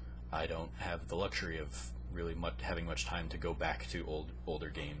because I don't have the luxury of really having much time to go back to older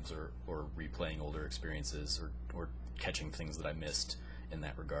games or replaying older experiences or catching things that I missed in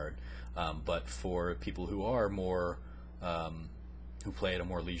that regard. But for people who are more who play at a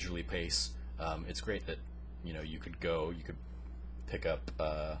more leisurely pace, it's great that you could pick up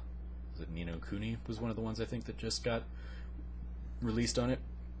was it Ni no Kuni was one of the ones I think that just got released on it.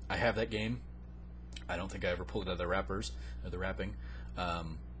 I have that game. I don't think I ever pulled it out of the wrapping,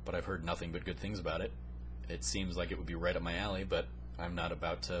 but I've heard nothing but good things about it. It seems like it would be right up my alley, but I'm not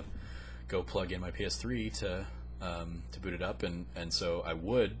about to go plug in my PS3 to boot it up, and so I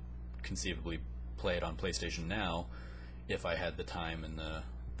would conceivably play it on PlayStation Now if I had the time and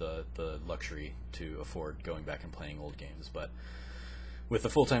the luxury to afford going back and playing old games. But with a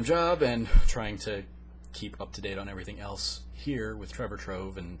full-time job and trying to keep up to date on everything else here with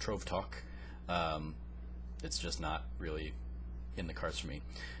Trove and Trove Talk, it's just not really in the cards for me.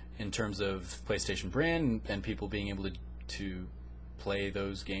 In terms of PlayStation brand and people being able to play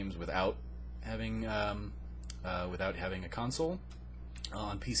those games without having a console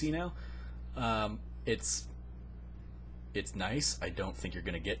on PC now, it's nice. I don't think you're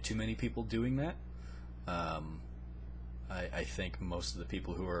going to get too many people doing that. I think most of the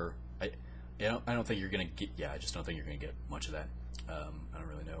people who are I don't think you're going to get. Yeah, I just don't think you're going to get much of that. I don't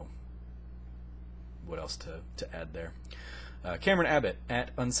really know what else to add there. Cameron Abbott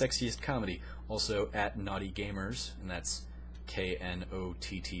at Unsexiest Comedy, also at Naughty Gamers, and that's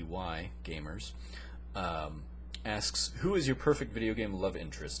KNOTTY Gamers, asks, who is your perfect video game love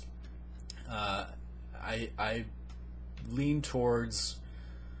interest? I lean towards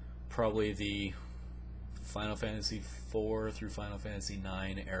probably the Final Fantasy IV through Final Fantasy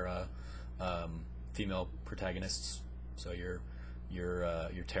IX era female protagonists. So your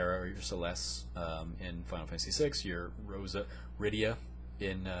Terra or your Celeste in Final Fantasy VI, your Rosa, Rydia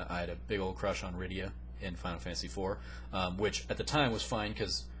in I had a big old crush on Rydia in Final Fantasy IV, which at the time was fine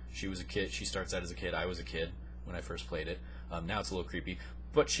because she was a kid. She starts out as a kid. I was a kid when I first played it. Now it's a little creepy,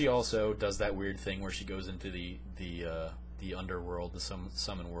 but she also does that weird thing where she goes into the underworld, the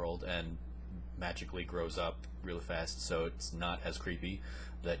summon world, and magically grows up really fast. So it's not as creepy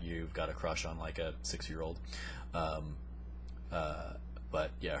that you've got a crush on like a 6-year-old.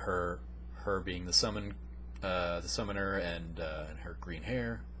 But yeah, her being the summoner and her green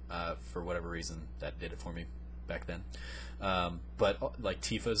hair, for whatever reason, that did it for me back then. But like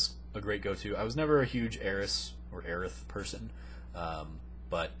Tifa's a great go-to. I was never a huge Aerith or Aerith person,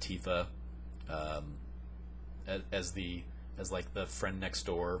 but Tifa, as like the friend next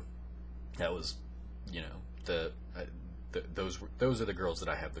door, that was those are the girls that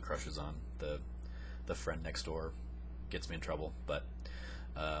I have the crushes on. The friend next door gets me in trouble, but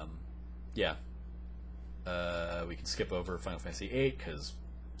yeah. We can skip over Final Fantasy VIII because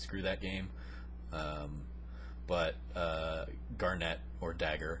screw that game. But Garnet or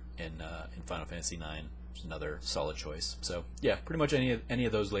Dagger in Final Fantasy IX is another solid choice. So yeah, pretty much any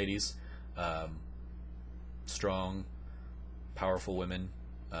of those ladies, strong, powerful women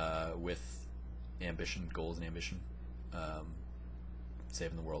with ambition, goals, and ambition,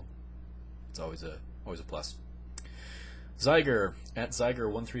 saving the world. It's always a plus. Zyger at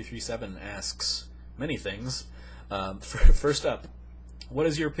Zyger1337 asks many things. First up, what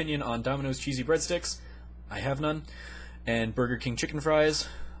is your opinion on Domino's cheesy breadsticks? I have none. And Burger King chicken fries.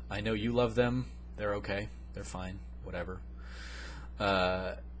 I know you love them. They're okay. They're fine. Whatever.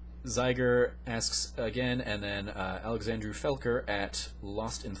 Zyger asks again, and then Alexandru Felker at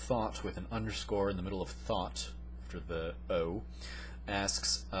Lost in Thought with an underscore in the middle of thought after the O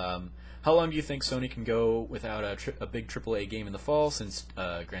asks, how long do you think Sony can go without a big AAA game in the fall since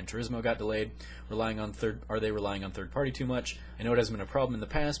Gran Turismo got delayed? Are they relying on third party too much? I know it hasn't been a problem in the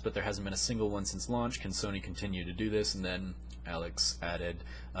past, but there hasn't been a single one since launch. Can Sony continue to do this? And then Alex added,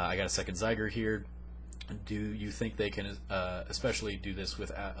 I got a second Zyger here. Do you think they can especially do this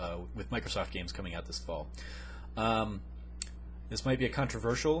with Microsoft games coming out this fall? This might be a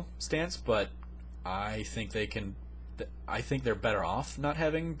controversial stance, but I think they can. I think they're better off not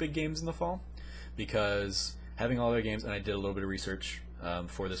having big games in the fall, because having all their games, and I did a little bit of research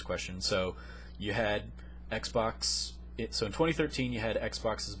for this question. So you had Xbox. So in 2013, you had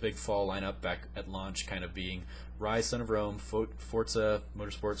Xbox's big fall lineup back at launch, kind of being Rise, Son of Rome, Forza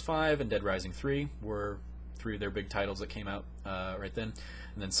Motorsports 5, and Dead Rising 3 were three of their big titles that came out right then.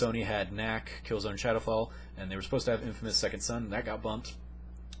 And then Sony had Knack, Killzone, Shadowfall, and they were supposed to have Infamous Second Son, and that got bumped.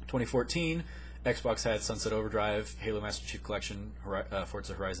 2014, Xbox had Sunset Overdrive, Halo Master Chief Collection,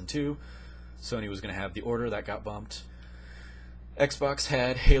 Forza Horizon 2. Sony was going to have The Order, that got bumped. Xbox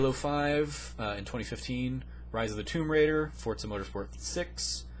had Halo 5 in 2015, Rise of the Tomb Raider, Forza Motorsport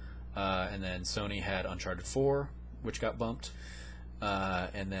 6, and then Sony had Uncharted 4, which got bumped.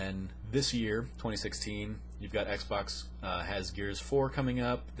 And then this year, 2016, you've got Xbox has Gears 4 coming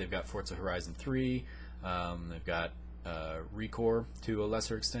up. They've got Forza Horizon 3. They've got ReCore to a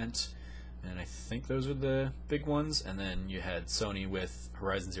lesser extent. And I think those are the big ones. And then you had Sony with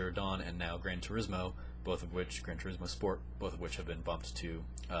Horizon Zero Dawn and now Gran Turismo, Gran Turismo Sport, both of which have been bumped to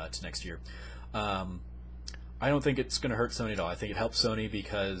next year. I don't think it's going to hurt Sony at all. I think it helps Sony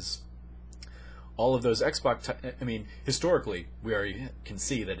because all of those Xbox... historically, we already can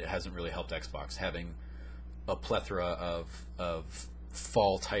see that it hasn't really helped Xbox having a plethora of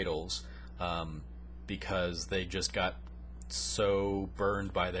fall titles because they just got so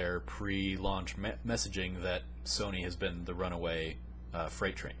burned by their pre-launch messaging that Sony has been the runaway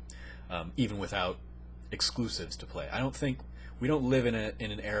freight train, even without exclusives to play. We don't live in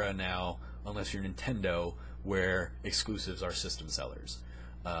an era now, unless you're Nintendo, where exclusives are system sellers.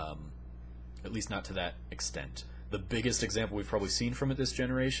 At least not to that extent. The biggest example we've probably seen from it this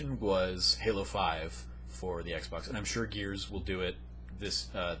generation was Halo 5 for the Xbox, and I'm sure Gears will do it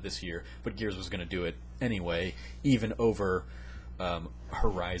this year, but Gears was going to do it anyway, even over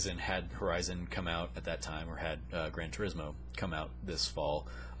Horizon. Had Horizon come out at that time, or had Gran Turismo come out this fall,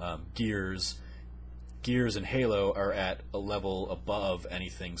 Gears and Halo are at a level above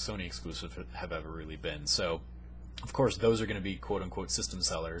anything Sony exclusive have ever really been. So, of course, those are going to be quote-unquote system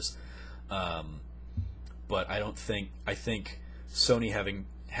sellers. But I think Sony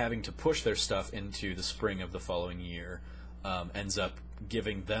having to push their stuff into the spring of the following year ends up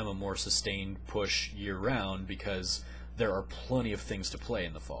giving them a more sustained push year-round, because there are plenty of things to play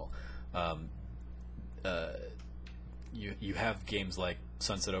in the fall. You have games like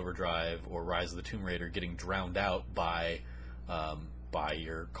Sunset Overdrive or Rise of the Tomb Raider getting drowned out by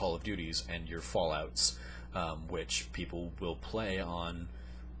your Call of Duties and your Fallouts, which people will play on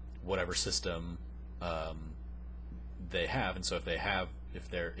whatever system they have. And so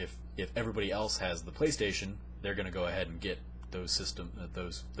if everybody else has the PlayStation, they're going to go ahead and get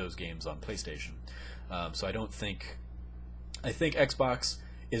those games on PlayStation. So I think Xbox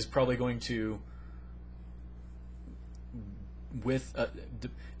is probably going to,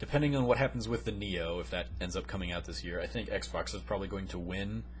 depending on what happens with the Neo, if that ends up coming out this year, I think Xbox is probably going to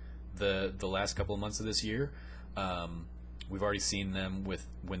win the last couple of months of this year. We've already seen them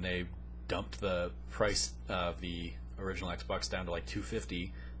when they dumped the price of the original Xbox down to like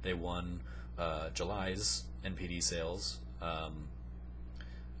 $250. They won July's NPD sales.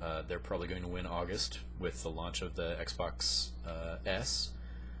 They're probably going to win August with the launch of the Xbox S.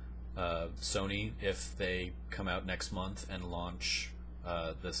 Sony, if they come out next month and launch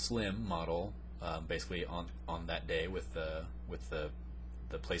the Slim model, basically on that day with the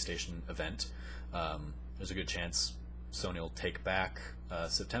PlayStation event, there's a good chance Sony will take back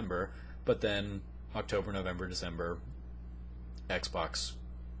September, but then October, November, December, Xbox,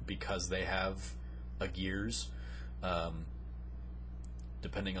 because they have a Gears,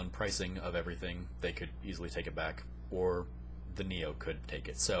 depending on pricing of everything, they could easily take it back, or the Neo could take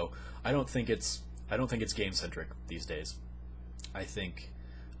it. So I don't think it's game centric these days. I think,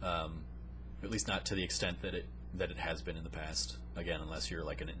 at least not to the extent that it has been in the past. Again, unless you're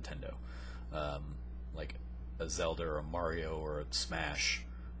like a Nintendo, like a Zelda or a Mario or a Smash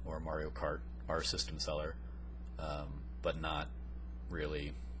or a Mario Kart are a system seller, but not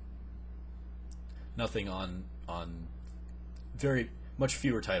really. Nothing on very much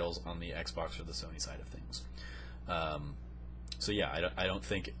fewer titles on the Xbox or the Sony side of things. So yeah, I don't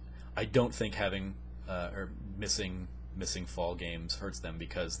think having or missing fall games hurts them,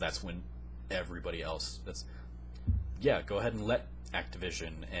 because that's when everybody else go ahead and let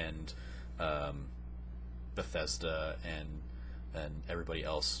Activision and Bethesda and everybody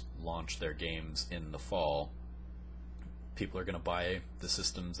else launch their games in the fall. People are going to buy the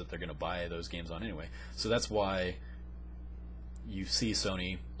systems that they're going to buy those games on anyway. So that's why you see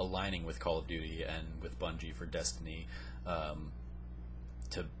Sony aligning with Call of Duty and with Bungie for Destiny,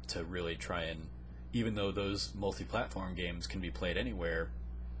 to really try and, even though those multi-platform games can be played anywhere,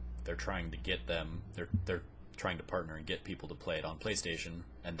 they're trying to get them. They're trying to partner and get people to play it on PlayStation,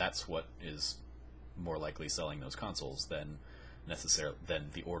 and that's what is more likely selling those consoles than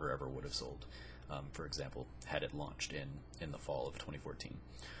the Order ever would have sold. For example, had it launched in the fall of 2014.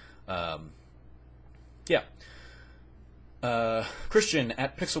 Christian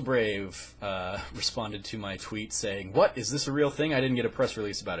at Pixel Brave responded to my tweet saying, "What, is this a real thing? I didn't get a press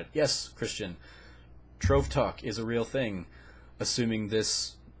release about it." Yes, Christian, Trove Talk is a real thing, assuming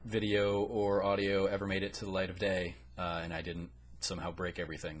this video or audio ever made it to the light of day, and I didn't somehow break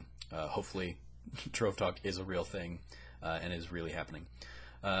everything. Hopefully, Trove Talk is a real thing and is really happening.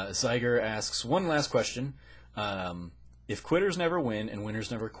 Zyger asks, one last question. If quitters never win and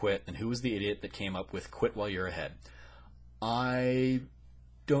winners never quit, then who was the idiot that came up with quit while you're ahead? I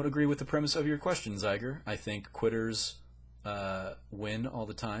don't agree with the premise of your question, Zyger. I think quitters win all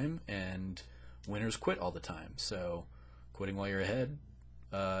the time and winners quit all the time. So quitting while you're ahead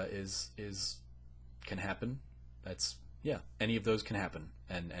can happen. Any of those can happen,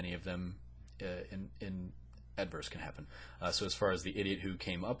 and any of them in adverse can happen. So as far as the idiot who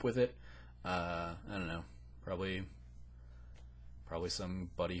came up with it, I don't know. Probably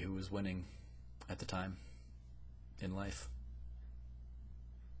somebody who was winning at the time in life.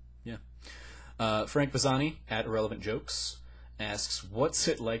 Yeah. Frank Bazzani at Irrelevant Jokes asks, "What's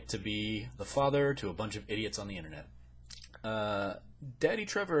it like to be the father to a bunch of idiots on the internet?" Daddy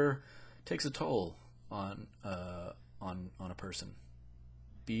Trevor takes a toll on a person.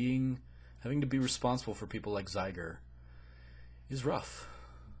 Having to be responsible for people like Zyger is rough.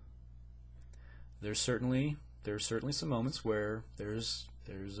 There's certainly some moments where there's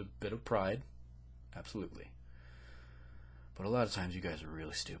a bit of pride, absolutely. But a lot of times you guys are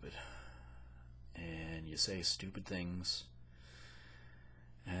really stupid, and you say stupid things,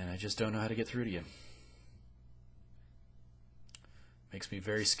 and I just don't know how to get through to you. Makes me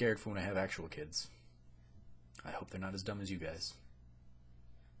very scared for when I have actual kids. I hope they're not as dumb as you guys,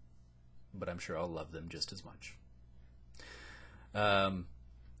 but I'm sure I'll love them just as much.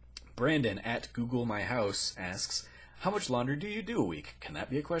 Brandon at Google My House asks, "How much laundry do you do a week?" Can that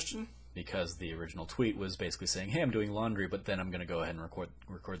be a question? Because the original tweet was basically saying, "Hey, I'm doing laundry, but then I'm going to go ahead and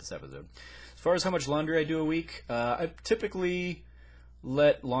record this episode." As far as how much laundry I do a week, I typically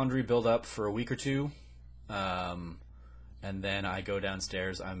let laundry build up for a week or two, and then I go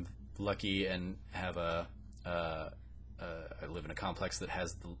downstairs. I'm lucky and have I live in a complex that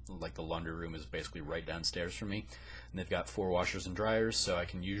has the laundry room is basically right downstairs from me, and they've got 4 washers and dryers, so I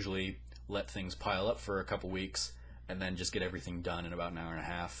can usually let things pile up for a couple weeks and then just get everything done in about an hour and a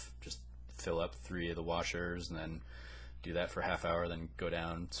half. Just fill up 3 of the washers and then do that for a half hour, then go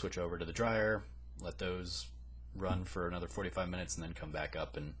down, switch over to the dryer, let those run for another 45 minutes, and then come back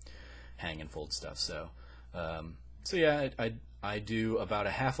up and hang and fold stuff. So yeah, I do about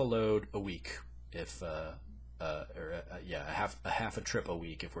a half a load a week, if a half a trip a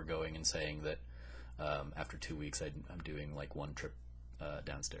week if we're going and saying that after 2 weeks I'm doing like 1 trip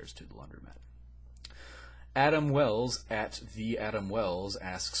downstairs to the laundromat. Adam Wells at the Adam Wells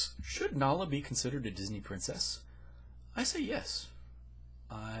asks, "Should Nala be considered a Disney princess?" I say yes.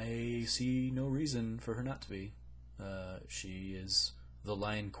 I see no reason for her not to be. She is the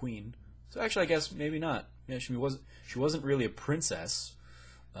Lion Queen. So actually, I guess maybe not. Yeah, she wasn't really a princess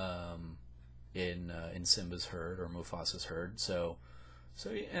in Simba's herd or Mufasa's herd. So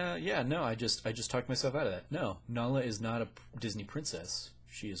yeah, no, I just talked myself out of that. No, Nala is not a Disney princess.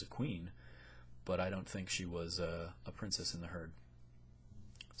 She is a queen, but I don't think she was a princess in the herd.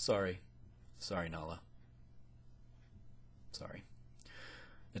 Sorry, Nala. Sorry.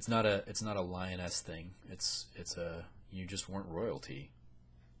 It's not a lioness thing. It's a you just weren't royalty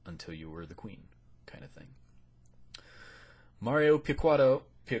until you were the queen kind of thing. Mario Piaquadio.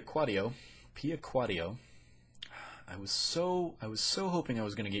 I was so hoping I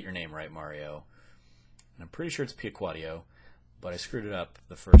was going to get your name right, Mario. And I'm pretty sure it's Piaquadio, but I screwed it up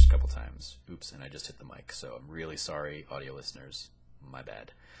the first couple times. Oops, and I just hit the mic, so I'm really sorry, audio listeners. My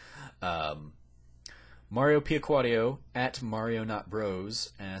bad. Mario Piaquadio at Mario Not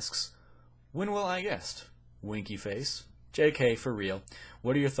Bros asks, when will I guest? Winky face. JK, for real.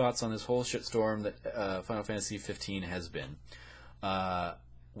 What are your thoughts on this whole shitstorm that Final Fantasy 15 has been?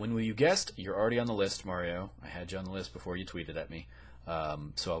 When will you guest? You're already on the list, Mario. I had you on the list before you tweeted at me.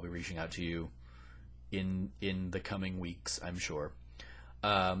 So I'll be reaching out to you in the coming weeks, I'm sure.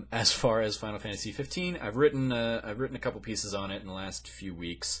 As far as Final Fantasy 15, I've written a couple pieces on it in the last few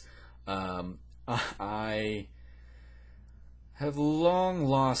weeks. I have long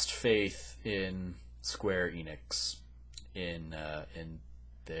lost faith in Square Enix. In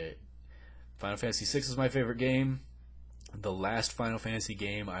the Final Fantasy 6 is my favorite game. The last Final Fantasy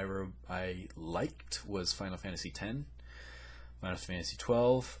game I liked was Final Fantasy 10. Final Fantasy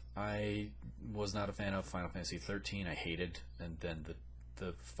 12 I was not a fan of. Final Fantasy 13 I hated, and then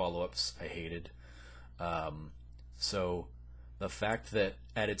the follow-ups I hated. So the fact that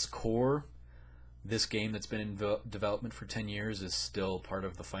at its core this game that's been in development for 10 years is still part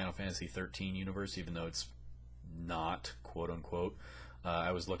of the Final Fantasy 13 universe, even though it's not, quote-unquote.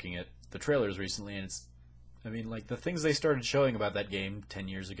 I was looking at the trailers recently, and the things they started showing about that game 10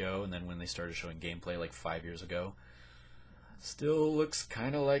 years ago, and then when they started showing gameplay like 5 years ago, still looks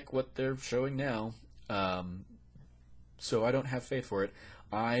kind of like what they're showing now. So I don't have faith for it.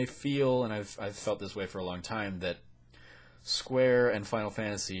 I feel, and I've felt this way for a long time, that Square and Final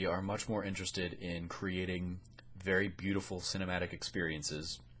Fantasy are much more interested in creating very beautiful cinematic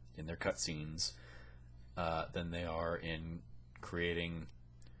experiences in their cutscenes than they are in creating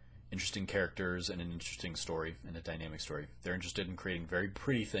interesting characters and an interesting story and a dynamic story. They're interested in creating very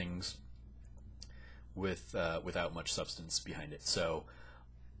pretty things without much substance behind it. So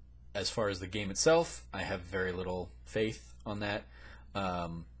as far as the game itself, I have very little faith on that.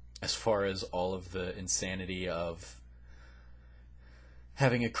 As far as all of the insanity of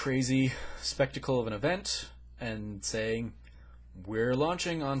having a crazy spectacle of an event and saying, we're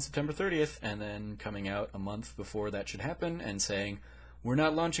launching on September 30th, and then coming out a month before that should happen and saying, we're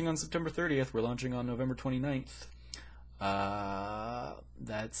not launching on September 30th, we're launching on November 29th. I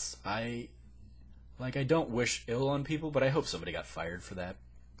don't wish ill on people, but I hope somebody got fired for that,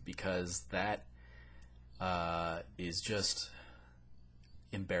 because that is just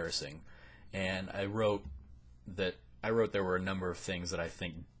embarrassing. And I wrote there were a number of things that I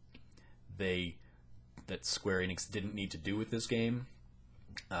think that Square Enix didn't need to do with this game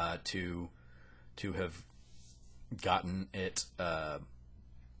to have gotten it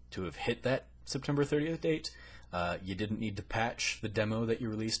to have hit that September 30th date. You didn't need to patch the demo that you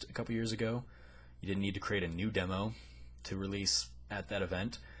released a couple years ago. You didn't need to create a new demo to release at that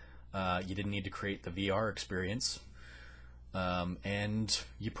event. You didn't need to create the VR experience. And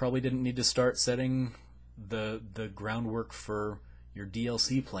you probably didn't need to start setting the groundwork for your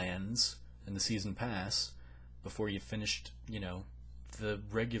DLC plans and the season pass before you finished, the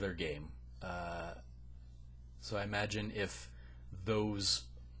regular game. So I imagine if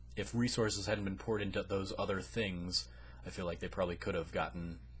resources hadn't been poured into those other things, I feel like they probably could have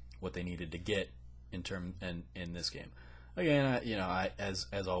gotten what they needed to get in this game. Again,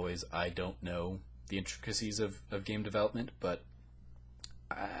 as always, I don't know the intricacies of game development, but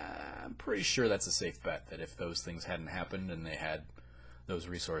I'm pretty sure that's a safe bet that if those things hadn't happened and they had those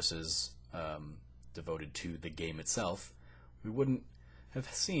resources devoted to the game itself, we wouldn't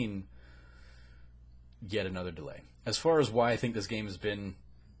have seen yet another delay. As far as why I think this game has been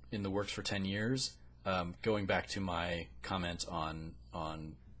in the works for 10 years, going back to my comment on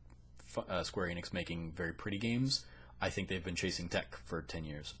Square Enix making very pretty games, I think they've been chasing tech for 10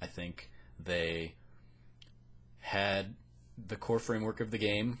 years. I think they had the core framework of the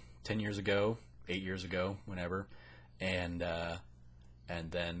game 10 years ago, 8 years ago, whenever, and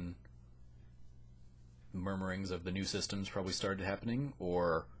then murmurings of the new systems probably started happening,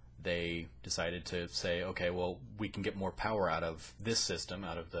 or they decided to say, okay, well, we can get more power out of this system,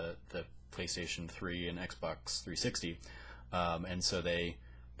 out of the PlayStation 3 and Xbox 360, and so they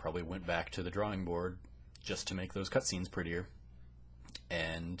probably went back to the drawing board just to make those cutscenes prettier,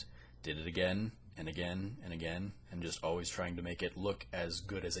 and did it again and again and again, and just always trying to make it look as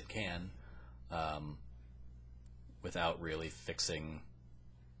good as it can, without really fixing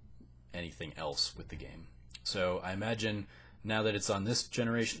anything else with the game. So I imagine now that it's on this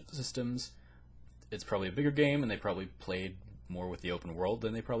generation of systems, it's probably a bigger game, and they probably played more with the open world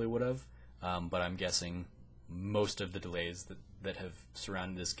than they probably would have. But I'm guessing most of the delays that have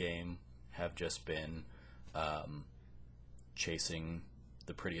surrounded this game have just been chasing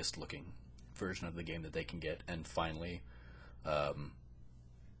the prettiest looking version of the game that they can get, and finally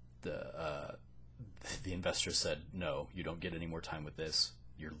the investors said, no, you don't get any more time with this.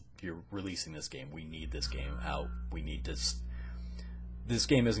 You're releasing this game. We need this game out. We need to. This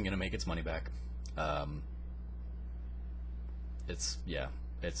game isn't going to make its money back. It's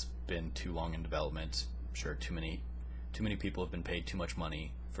been too long in development. I'm sure too many people have been paid too much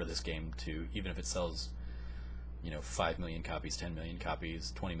money for this game to, even if it sells, 5 million copies, 10 million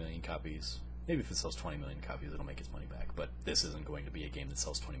copies, 20 million copies. Maybe if it sells 20 million copies, it'll make its money back. But this isn't going to be a game that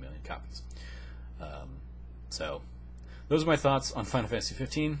sells 20 million copies. So those are my thoughts on Final Fantasy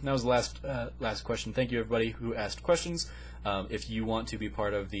 15. That was the last question. Thank you, everybody who asked questions. If you want to be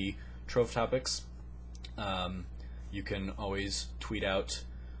part of the Trove Topics, you can always tweet out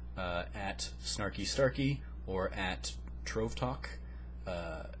at Snarky Starkey or at Trove Talk,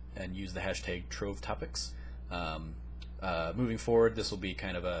 and use the hashtag Trove Topics. Moving forward, this will be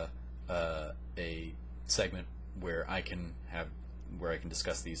kind of a segment where I can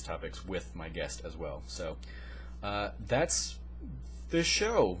discuss these topics with my guest as well. So that's the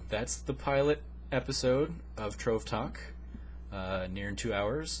show. That's the pilot episode of Trove Talk, nearing 2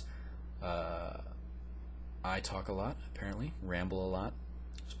 hours. I talk a lot, apparently, ramble a lot.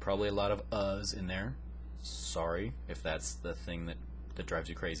 There's probably a lot of uhs in there. Sorry if that's the thing that drives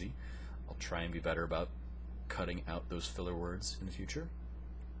you crazy. I'll try and be better about cutting out those filler words in the future.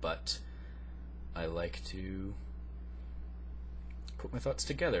 But I like to put my thoughts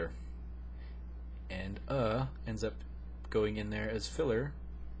together. And ends up going in there as filler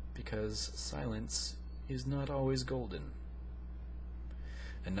because silence is not always golden.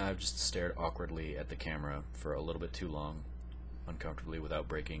 And now I've just stared awkwardly at the camera for a little bit too long, uncomfortably, without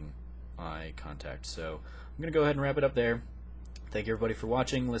breaking eye contact. So I'm going to go ahead and wrap it up there. Thank you, everybody, for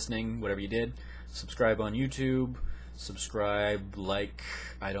watching, listening, whatever you did. Subscribe on YouTube. Subscribe, like,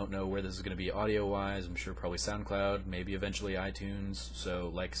 I don't know where this is going to be audio-wise. I'm sure probably SoundCloud, maybe eventually iTunes.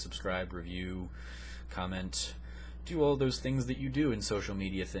 So like, subscribe, review, comment. Do all those things that you do in social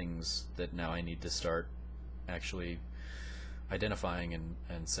media things that now I need to start actually identifying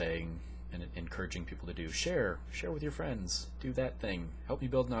and saying and encouraging people to do. Share with your friends. Do that thing. Help me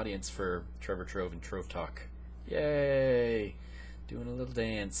build an audience for Trevor Trove and Trove Talk. Yay! Doing a little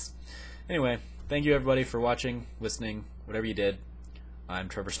dance. Anyway, thank you, everybody, for watching, listening, whatever you did. I'm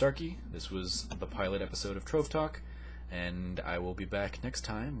Trevor Starkey. This was the pilot episode of Trove Talk, and I will be back next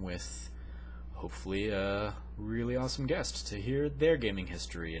time with hopefully a really awesome guest to hear their gaming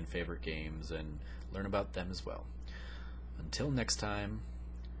history and favorite games and learn about them as well. Until next time,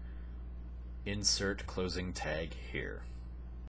 insert closing tag here.